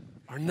Revelation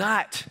are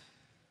not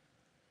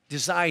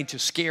designed to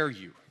scare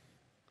you.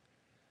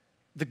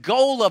 The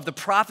goal of the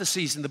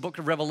prophecies in the book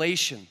of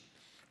Revelation,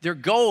 their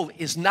goal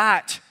is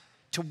not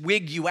to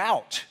wig you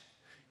out.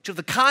 To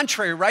the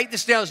contrary, write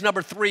this down as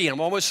number 3. I'm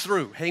almost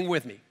through. Hang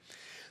with me.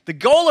 The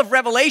goal of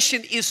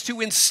Revelation is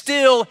to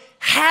instill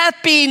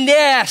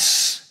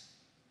happiness.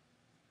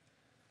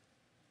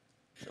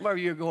 Some of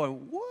you are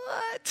going,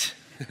 what?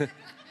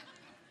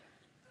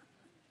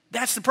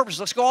 That's the purpose.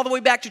 Let's go all the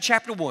way back to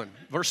chapter 1,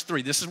 verse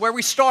 3. This is where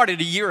we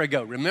started a year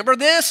ago. Remember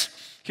this?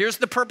 Here's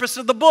the purpose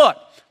of the book.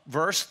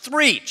 Verse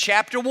 3,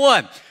 chapter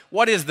 1.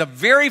 What is the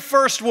very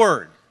first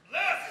word?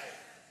 Blessed.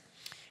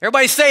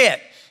 Everybody say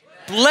it.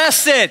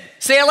 Blessed.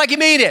 Say it like you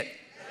mean it.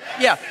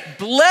 Yeah.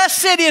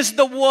 Blessed is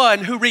the one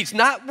who reads,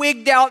 not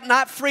wigged out,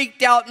 not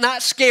freaked out,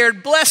 not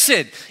scared.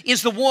 Blessed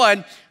is the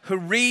one who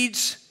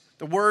reads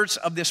the words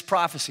of this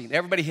prophecy. And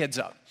everybody heads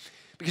up.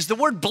 Because the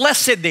word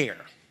blessed there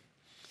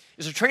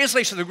is a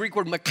translation of the Greek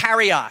word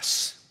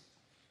makarios.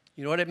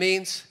 You know what it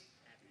means?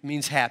 It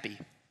means happy.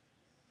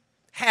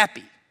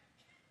 Happy.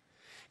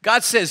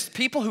 God says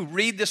people who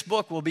read this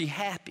book will be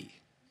happy.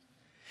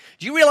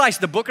 Do you realize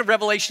the book of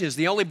Revelation is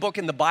the only book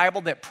in the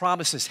Bible that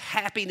promises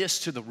happiness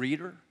to the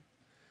reader?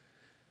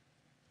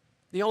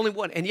 The only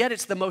one. And yet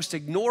it's the most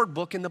ignored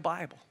book in the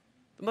Bible,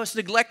 the most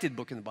neglected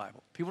book in the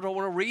Bible. People don't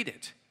want to read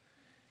it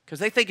because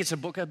they think it's a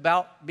book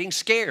about being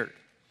scared.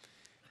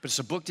 But it's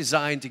a book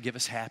designed to give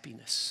us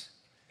happiness.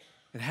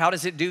 And how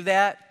does it do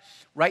that?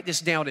 Write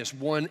this down as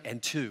 1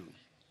 and 2.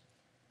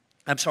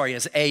 I'm sorry,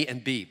 as A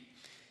and B.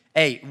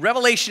 A,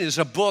 Revelation is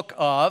a book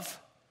of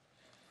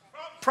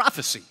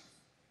prophecy.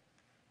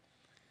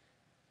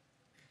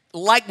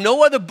 Like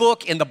no other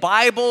book in the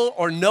Bible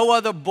or no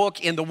other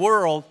book in the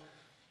world,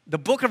 the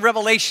book of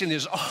Revelation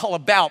is all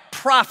about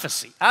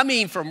prophecy. I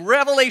mean, from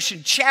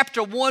Revelation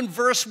chapter 1,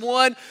 verse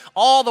 1,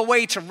 all the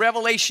way to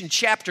Revelation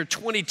chapter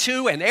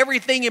 22 and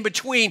everything in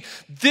between,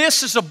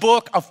 this is a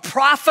book of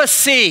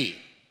prophecy.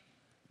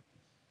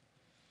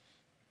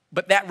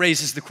 But that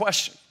raises the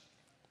question,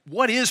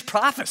 what is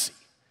prophecy?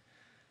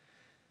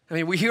 I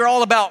mean, we hear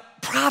all about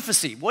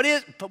prophecy.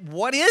 But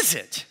what is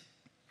it?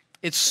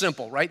 It's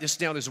simple. Write this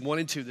down as 1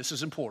 and 2. This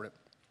is important.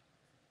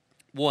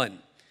 1,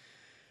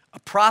 a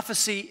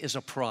prophecy is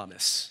a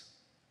promise.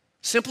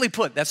 Simply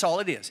put, that's all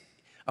it is.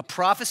 A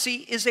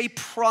prophecy is a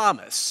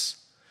promise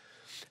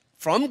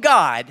from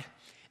God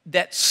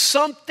that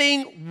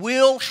something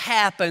will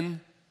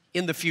happen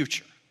in the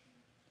future.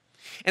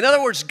 In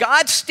other words,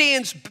 God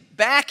stands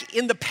back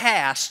in the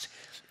past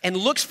and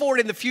looks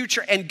forward in the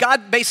future, and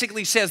God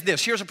basically says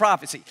this. Here's a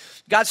prophecy.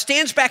 God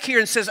stands back here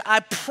and says, I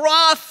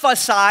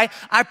prophesy,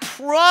 I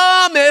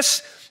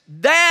promise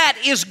that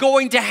is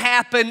going to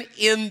happen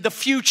in the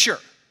future.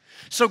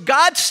 So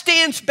God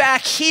stands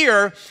back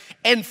here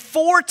and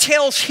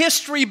foretells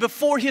history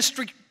before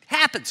history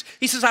happens.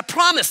 He says, I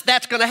promise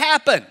that's going to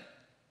happen.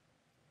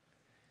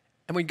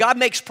 And when God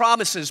makes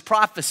promises,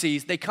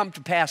 prophecies, they come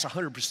to pass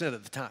 100%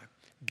 of the time.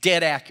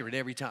 Dead accurate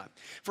every time.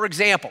 For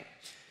example,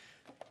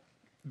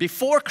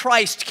 before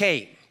Christ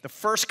came, the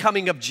first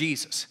coming of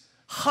Jesus,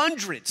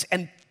 hundreds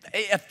and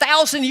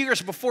 1,000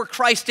 years before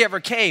Christ ever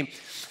came,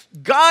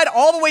 God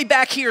all the way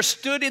back here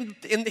stood in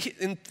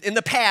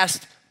the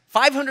past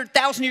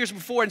 500,000 years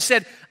before, and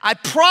said, I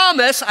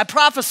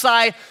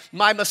prophesy,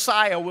 my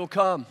Messiah will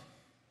come.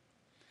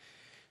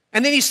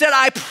 And then he said,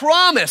 I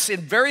promise,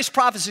 in various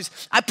prophecies,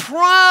 I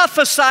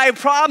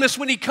promise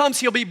when he comes,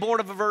 he'll be born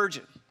of a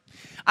virgin.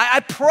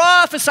 I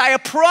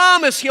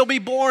promise he'll be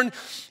born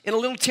in a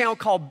little town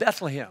called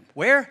Bethlehem.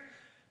 Where?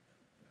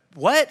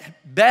 What?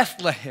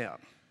 Bethlehem.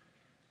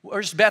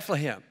 Where's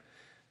Bethlehem?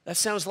 That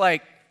sounds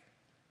like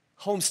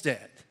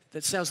Homestead.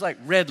 That sounds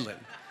like Redland.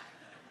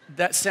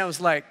 That sounds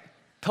like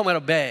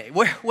Palmetto Bay.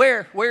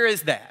 Where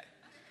is that?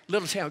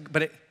 Little town,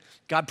 but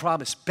God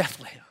promised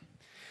Bethlehem.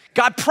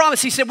 God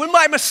promised, he said, when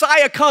my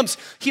Messiah comes,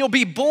 he'll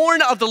be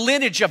born of the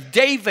lineage of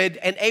David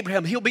and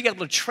Abraham. He'll be able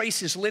to trace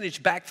his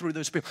lineage back through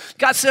those people.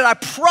 God said,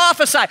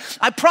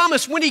 I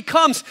promise when he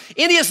comes,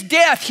 in his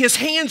death, his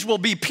hands will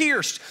be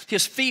pierced,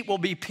 his feet will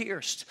be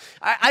pierced.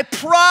 I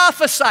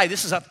prophesy,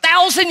 this is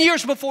 1,000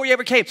 years before he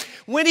ever came,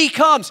 when he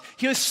comes,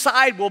 his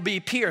side will be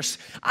pierced.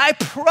 I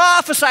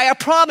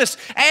promise,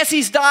 as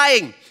he's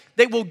dying,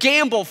 they will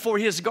gamble for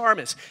his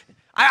garments.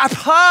 I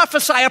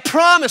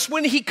promise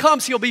when he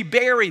comes, he'll be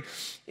buried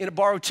in a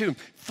borrowed tomb.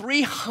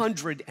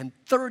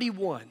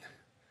 331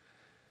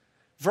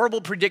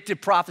 verbal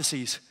predictive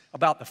prophecies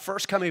about the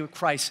first coming of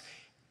Christ,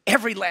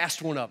 every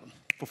last one of them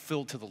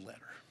fulfilled to the letter.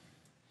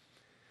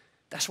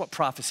 That's what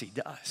prophecy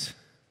does.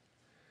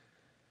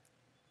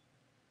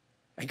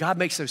 And God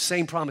makes those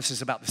same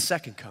promises about the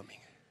second coming.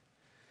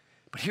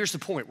 But here's the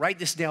point. Write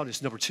this down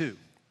as number 2.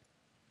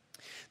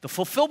 The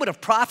fulfillment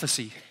of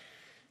prophecy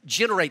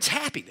generates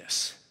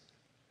happiness.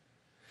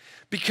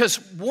 Because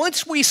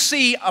once we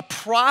see a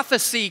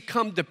prophecy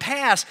come to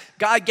pass,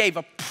 God gave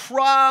a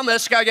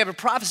promise, God gave a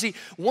prophecy.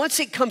 Once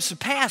it comes to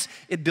pass,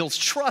 it builds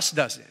trust,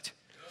 doesn't it?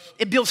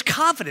 It builds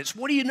confidence.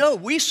 What do you know?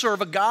 We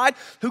serve a God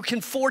who can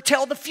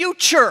foretell the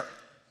future.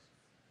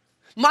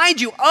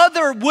 Mind you,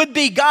 other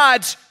would-be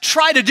gods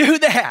try to do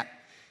that.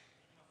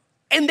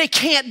 And they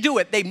can't do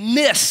it. They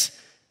miss.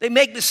 They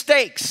make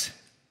mistakes.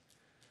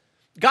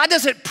 God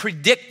doesn't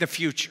predict the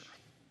future.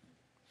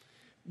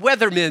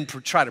 Weathermen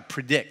try to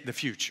predict the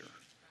future.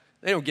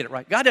 They don't get it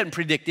right. God doesn't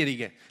predict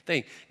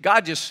anything.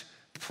 God just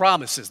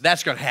promises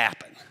that's going to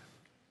happen.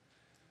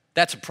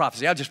 That's a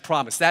prophecy. I just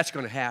promise that's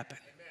going to happen.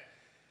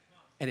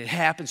 And it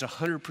happens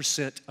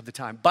 100% of the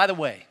time. By the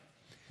way,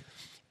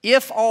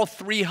 if all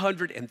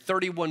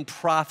 331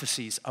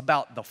 prophecies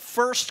about the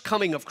first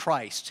coming of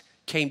Christ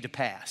came to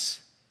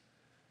pass,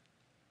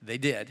 they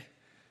did,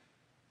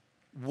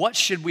 what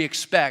should we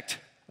expect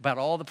about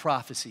all the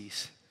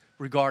prophecies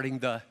regarding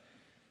the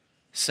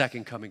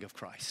second coming of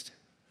Christ?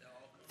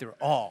 They're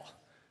all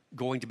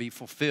going to be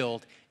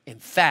fulfilled. In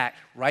fact,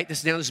 write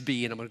this down as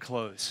B, and I'm going to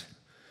close.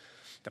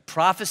 The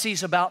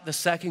prophecies about the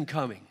second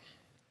coming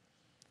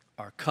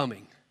are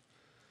coming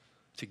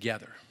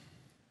together.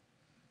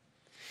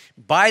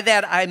 By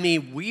that I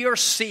mean we are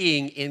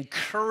seeing in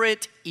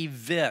current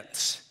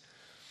events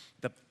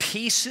the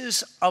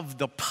pieces of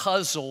the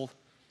puzzle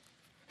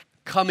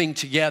coming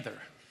together.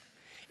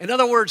 In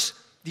other words,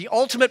 the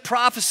ultimate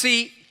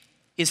prophecy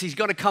is he's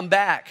going to come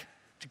back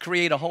to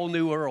create a whole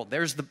new world.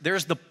 There's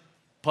the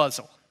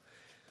puzzle.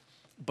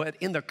 But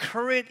in the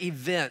current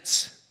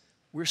events,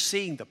 we're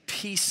seeing the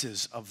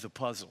pieces of the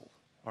puzzle,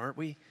 aren't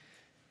we?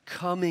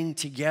 Coming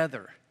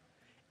together,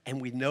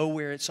 and we know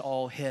where it's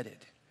all headed.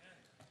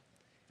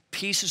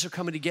 Pieces are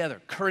coming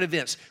together, current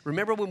events.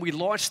 Remember when we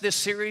launched this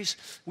series,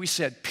 we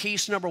said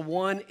piece number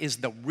 1 is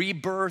the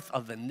rebirth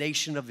of the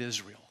nation of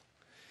Israel.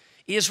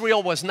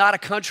 Israel was not a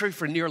country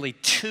for nearly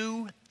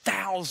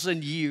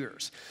 2,000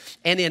 years.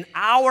 And in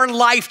our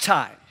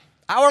lifetime,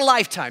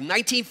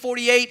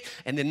 1948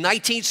 and then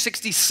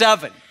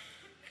 1967,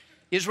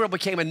 Israel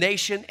became a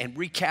nation and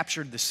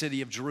recaptured the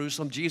city of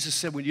Jerusalem. Jesus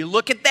said, when you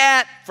look at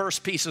that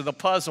first piece of the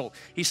puzzle,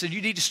 he said,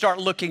 you need to start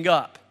looking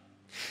up.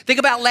 Think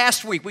about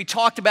last week. We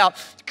talked about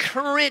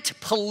current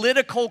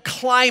political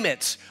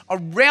climates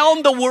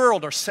around the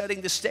world are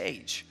setting the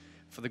stage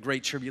for the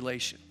Great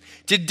Tribulation.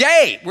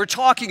 Today, we're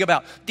talking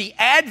about the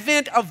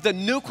advent of the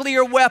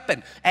nuclear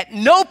weapon. At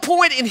no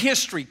point in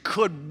history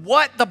could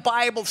what the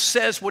Bible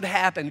says would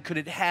happen, could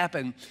it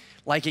happen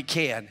like it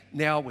can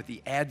now with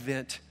the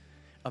advent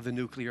of the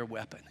nuclear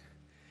weapon.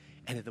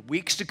 And in the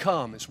weeks to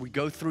come, as we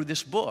go through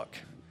this book,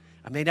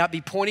 I may not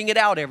be pointing it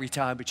out every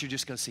time, but you're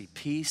just going to see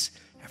piece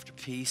after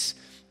piece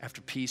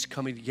after piece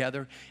coming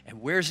together.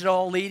 And where's it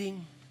all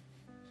leading?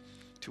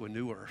 To a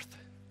new earth.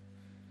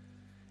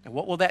 And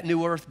what will that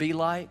new earth be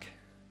like?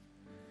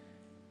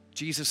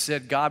 Jesus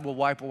said God will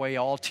wipe away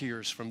all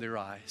tears from their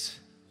eyes.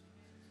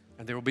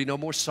 And there will be no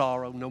more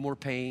sorrow, no more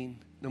pain,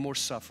 no more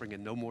suffering,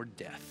 and no more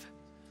death.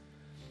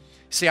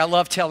 See, I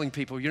love telling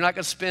people, you're not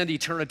going to spend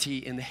eternity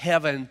in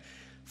heaven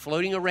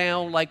floating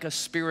around like a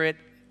spirit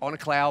on a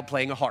cloud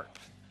playing a harp.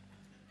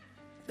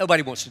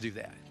 Nobody wants to do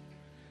that.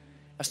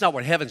 That's not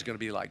what heaven's going to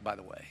be like, by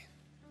the way.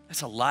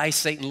 That's a lie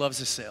Satan loves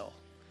to sell.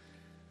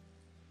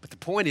 But the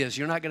point is,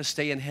 you're not going to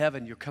stay in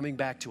heaven. You're coming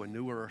back to a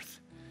new earth.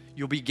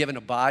 You'll be given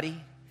a body,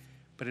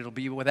 but it'll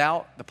be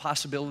without the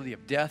possibility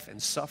of death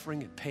and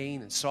suffering and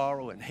pain and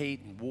sorrow and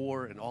hate and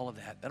war and all of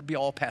that. That'll be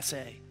all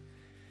passé.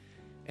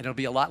 And it'll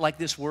be a lot like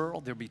this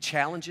world. There'll be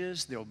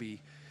challenges, there'll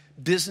be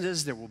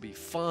business, there will be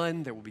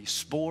fun, there will be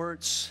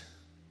sports,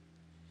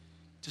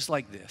 just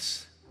like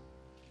this.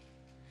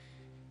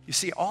 You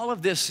see, all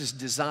of this is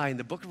designed,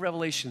 the book of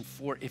Revelation,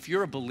 for if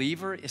you're a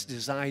believer, it's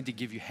designed to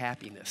give you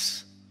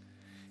happiness.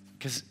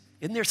 Because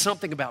isn't there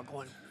something about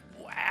going,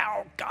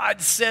 wow,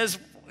 God says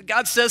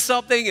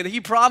something and he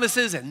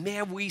promises, and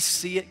man, we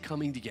see it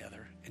coming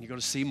together, and you're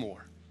going to see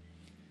more.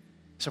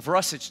 So for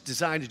us, it's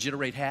designed to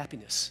generate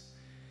happiness.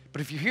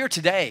 But if you're here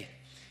today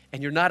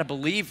and you're not a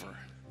believer,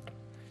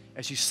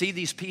 as you see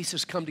these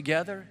pieces come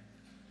together,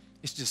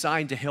 it's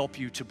designed to help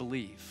you to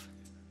believe.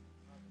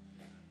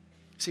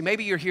 See,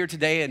 maybe you're here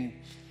today and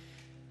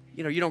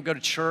you don't go to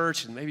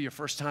church, and maybe your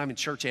first time in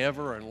church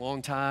ever or in a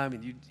long time,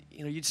 and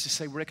you just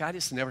say, Rick, I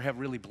just never have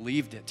really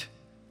believed it.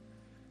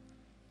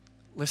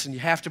 Listen, you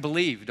have to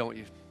believe, don't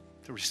you,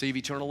 to receive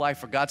eternal life.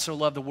 For God so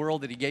loved the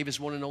world that he gave his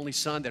one and only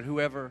Son, that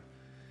whoever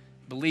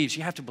believes,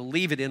 you have to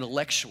believe it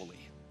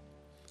intellectually.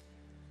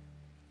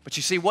 But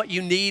you see, what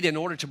you need in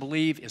order to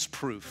believe is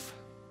proof.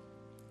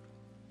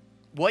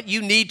 What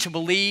you need to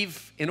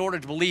believe in order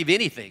to believe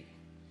anything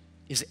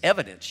is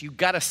evidence. You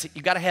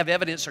gotta have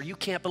evidence, or you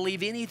can't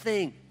believe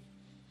anything.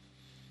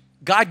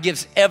 God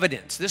gives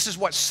evidence. This is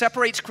what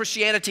separates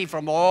Christianity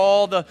from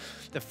all the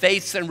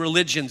faiths and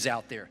religions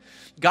out there.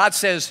 God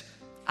says,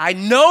 I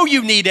know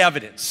you need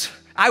evidence.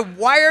 I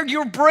wired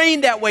your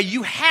brain that way.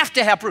 You have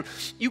to have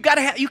proof. You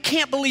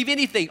can't believe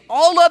anything.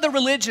 All other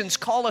religions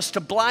call us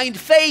to blind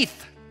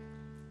faith.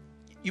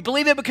 You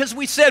believe it because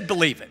we said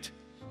believe it.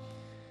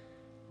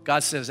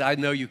 God says, I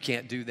know you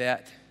can't do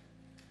that.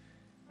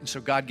 And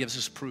so God gives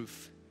us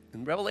proof.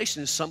 And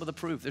Revelation is some of the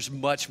proof. There's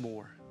much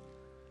more.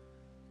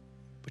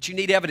 But you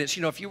need evidence.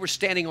 If you were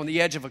standing on the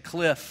edge of a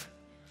cliff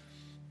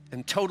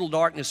and total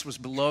darkness was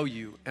below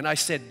you, and I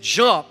said,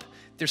 jump,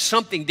 there's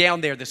something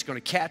down there that's going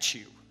to catch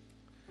you.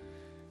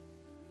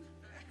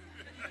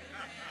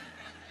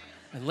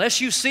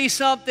 Unless you see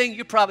something,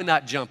 you're probably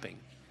not jumping.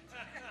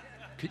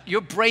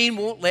 Your brain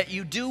won't let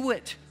you do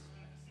it.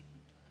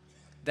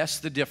 That's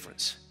the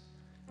difference.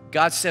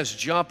 God says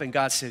jump, and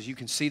God says you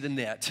can see the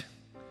net.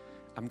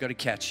 I'm going to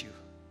catch you.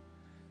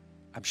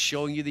 I'm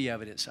showing you the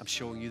evidence. I'm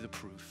showing you the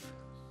proof.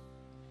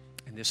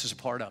 And this is a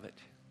part of it.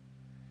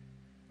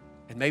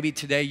 And maybe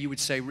today you would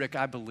say, Rick,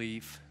 I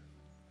believe.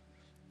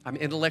 I'm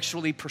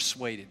intellectually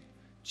persuaded.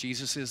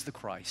 Jesus is the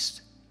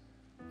Christ.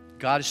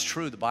 God is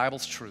true. The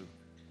Bible's true.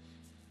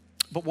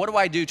 But what do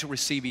I do to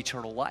receive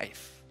eternal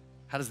life?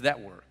 How does that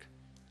work?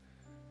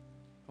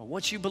 Well,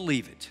 once you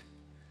believe it,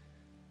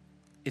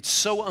 it's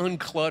so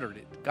uncluttered.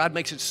 God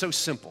makes it so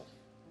simple.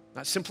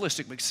 Not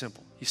simplistic, but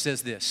simple. He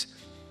says this.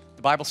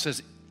 The Bible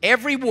says,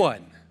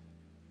 everyone,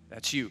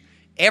 that's you,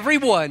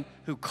 everyone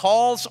who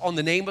calls on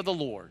the name of the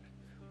Lord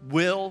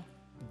will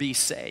be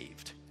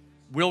saved,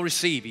 will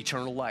receive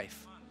eternal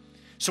life.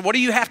 So what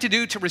do you have to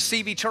do to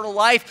receive eternal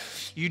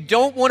life? You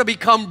don't want to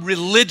become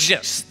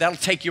religious. That'll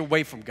take you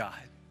away from God.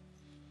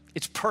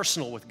 It's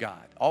personal with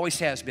God. Always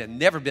has been.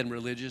 Never been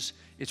religious.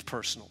 It's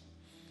personal.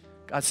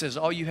 God says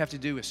all you have to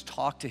do is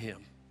talk to him.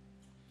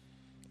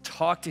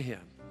 Talk to him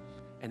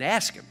and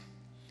ask him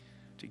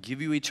to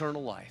give you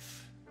eternal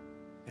life.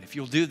 And if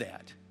you'll do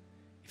that,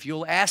 if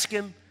you'll ask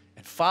him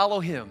and follow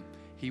him,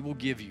 he will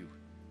give you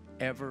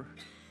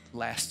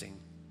everlasting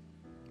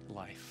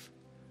life.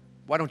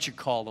 Why don't you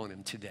call on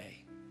him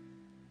today?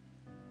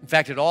 In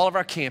fact, at all of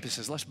our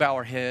campuses, let's bow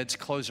our heads,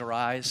 close our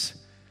eyes.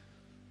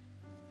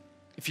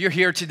 If you're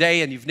here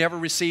today and you've never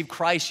received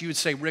Christ, you would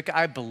say, Rick,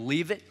 I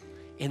believe it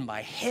in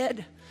my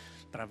head,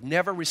 but I've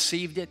never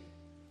received it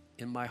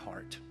in my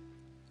heart.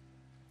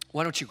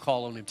 Why don't you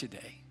call on him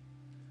today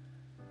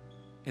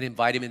and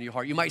invite him into your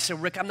heart? You might say,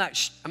 Rick, I'm not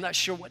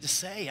sure what to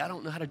say. I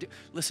don't know how to do.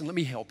 Listen, let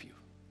me help you.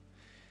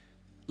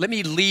 Let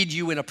me lead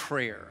you in a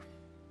prayer.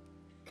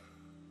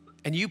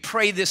 And you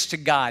pray this to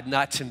God,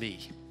 not to me.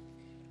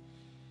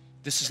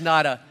 This is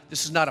not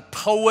a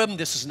poem.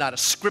 This is not a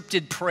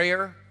scripted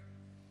prayer.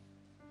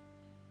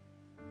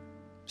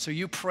 So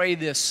you pray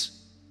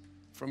this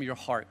from your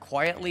heart,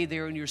 quietly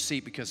there in your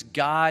seat, because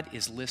God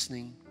is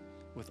listening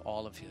with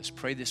all of his.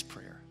 Pray this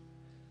prayer.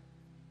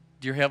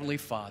 Dear Heavenly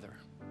Father,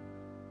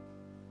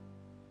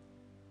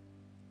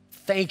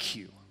 thank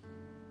you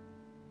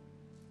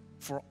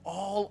for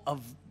all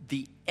of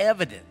the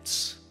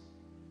evidence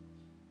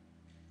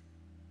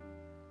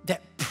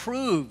that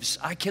proves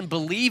I can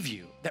believe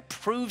you, that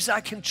proves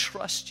I can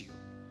trust you.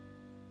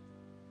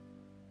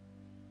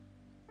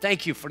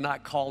 Thank you for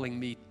not calling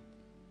me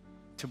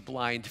to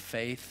blind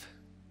faith,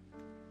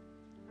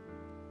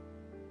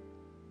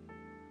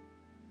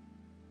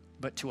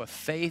 but to a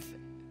faith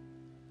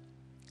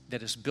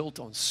that is built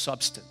on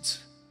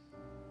substance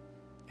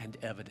and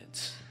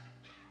evidence.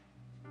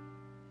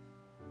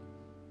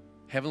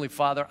 Heavenly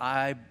Father,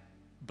 I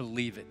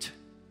believe it.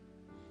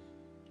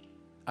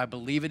 I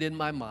believe it in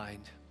my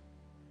mind.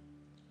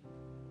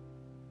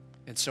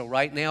 And so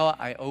right now,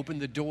 I open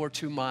the door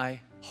to my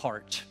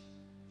heart,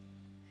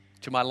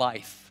 to my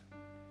life.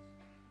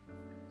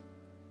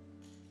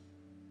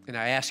 And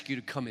I ask you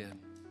to come in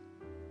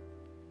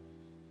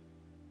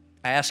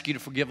I ask you to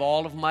forgive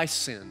all of my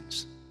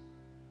sins,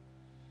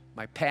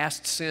 my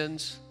past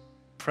sins,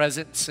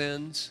 present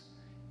sins,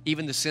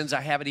 even the sins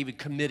I haven't even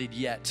committed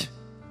yet.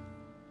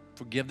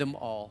 Forgive them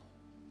all.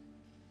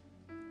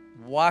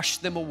 Wash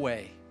them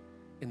away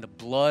in the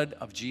blood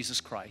of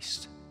Jesus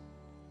Christ.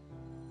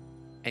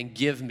 And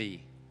give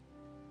me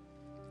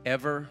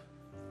everlasting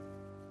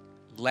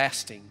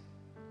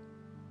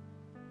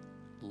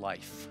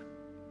life.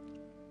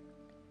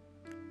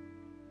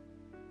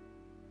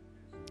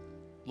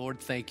 Lord,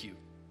 thank you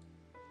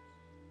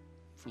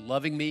for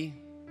loving me.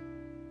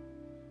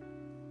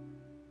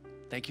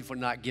 Thank you for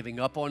not giving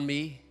up on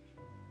me.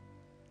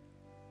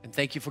 And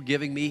thank you for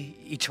giving me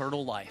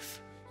eternal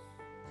life.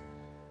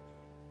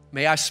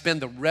 May I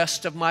spend the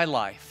rest of my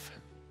life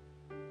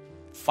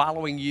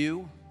following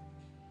you,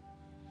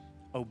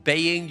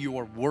 obeying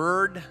your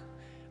word,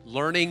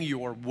 learning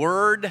your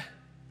word,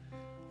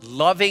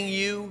 loving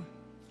you,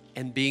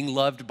 and being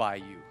loved by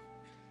you.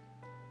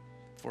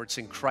 For it's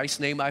in Christ's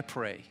name I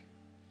pray.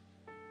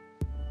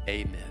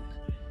 Amen.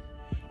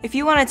 If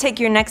you want to take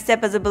your next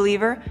step as a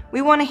believer,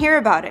 we want to hear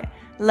about it.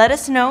 Let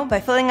us know by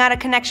filling out a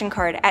connection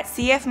card at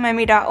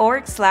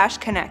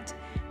cfmiami.org/connect.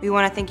 We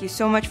want to thank you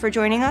so much for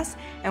joining us,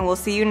 and we'll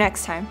see you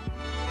next time.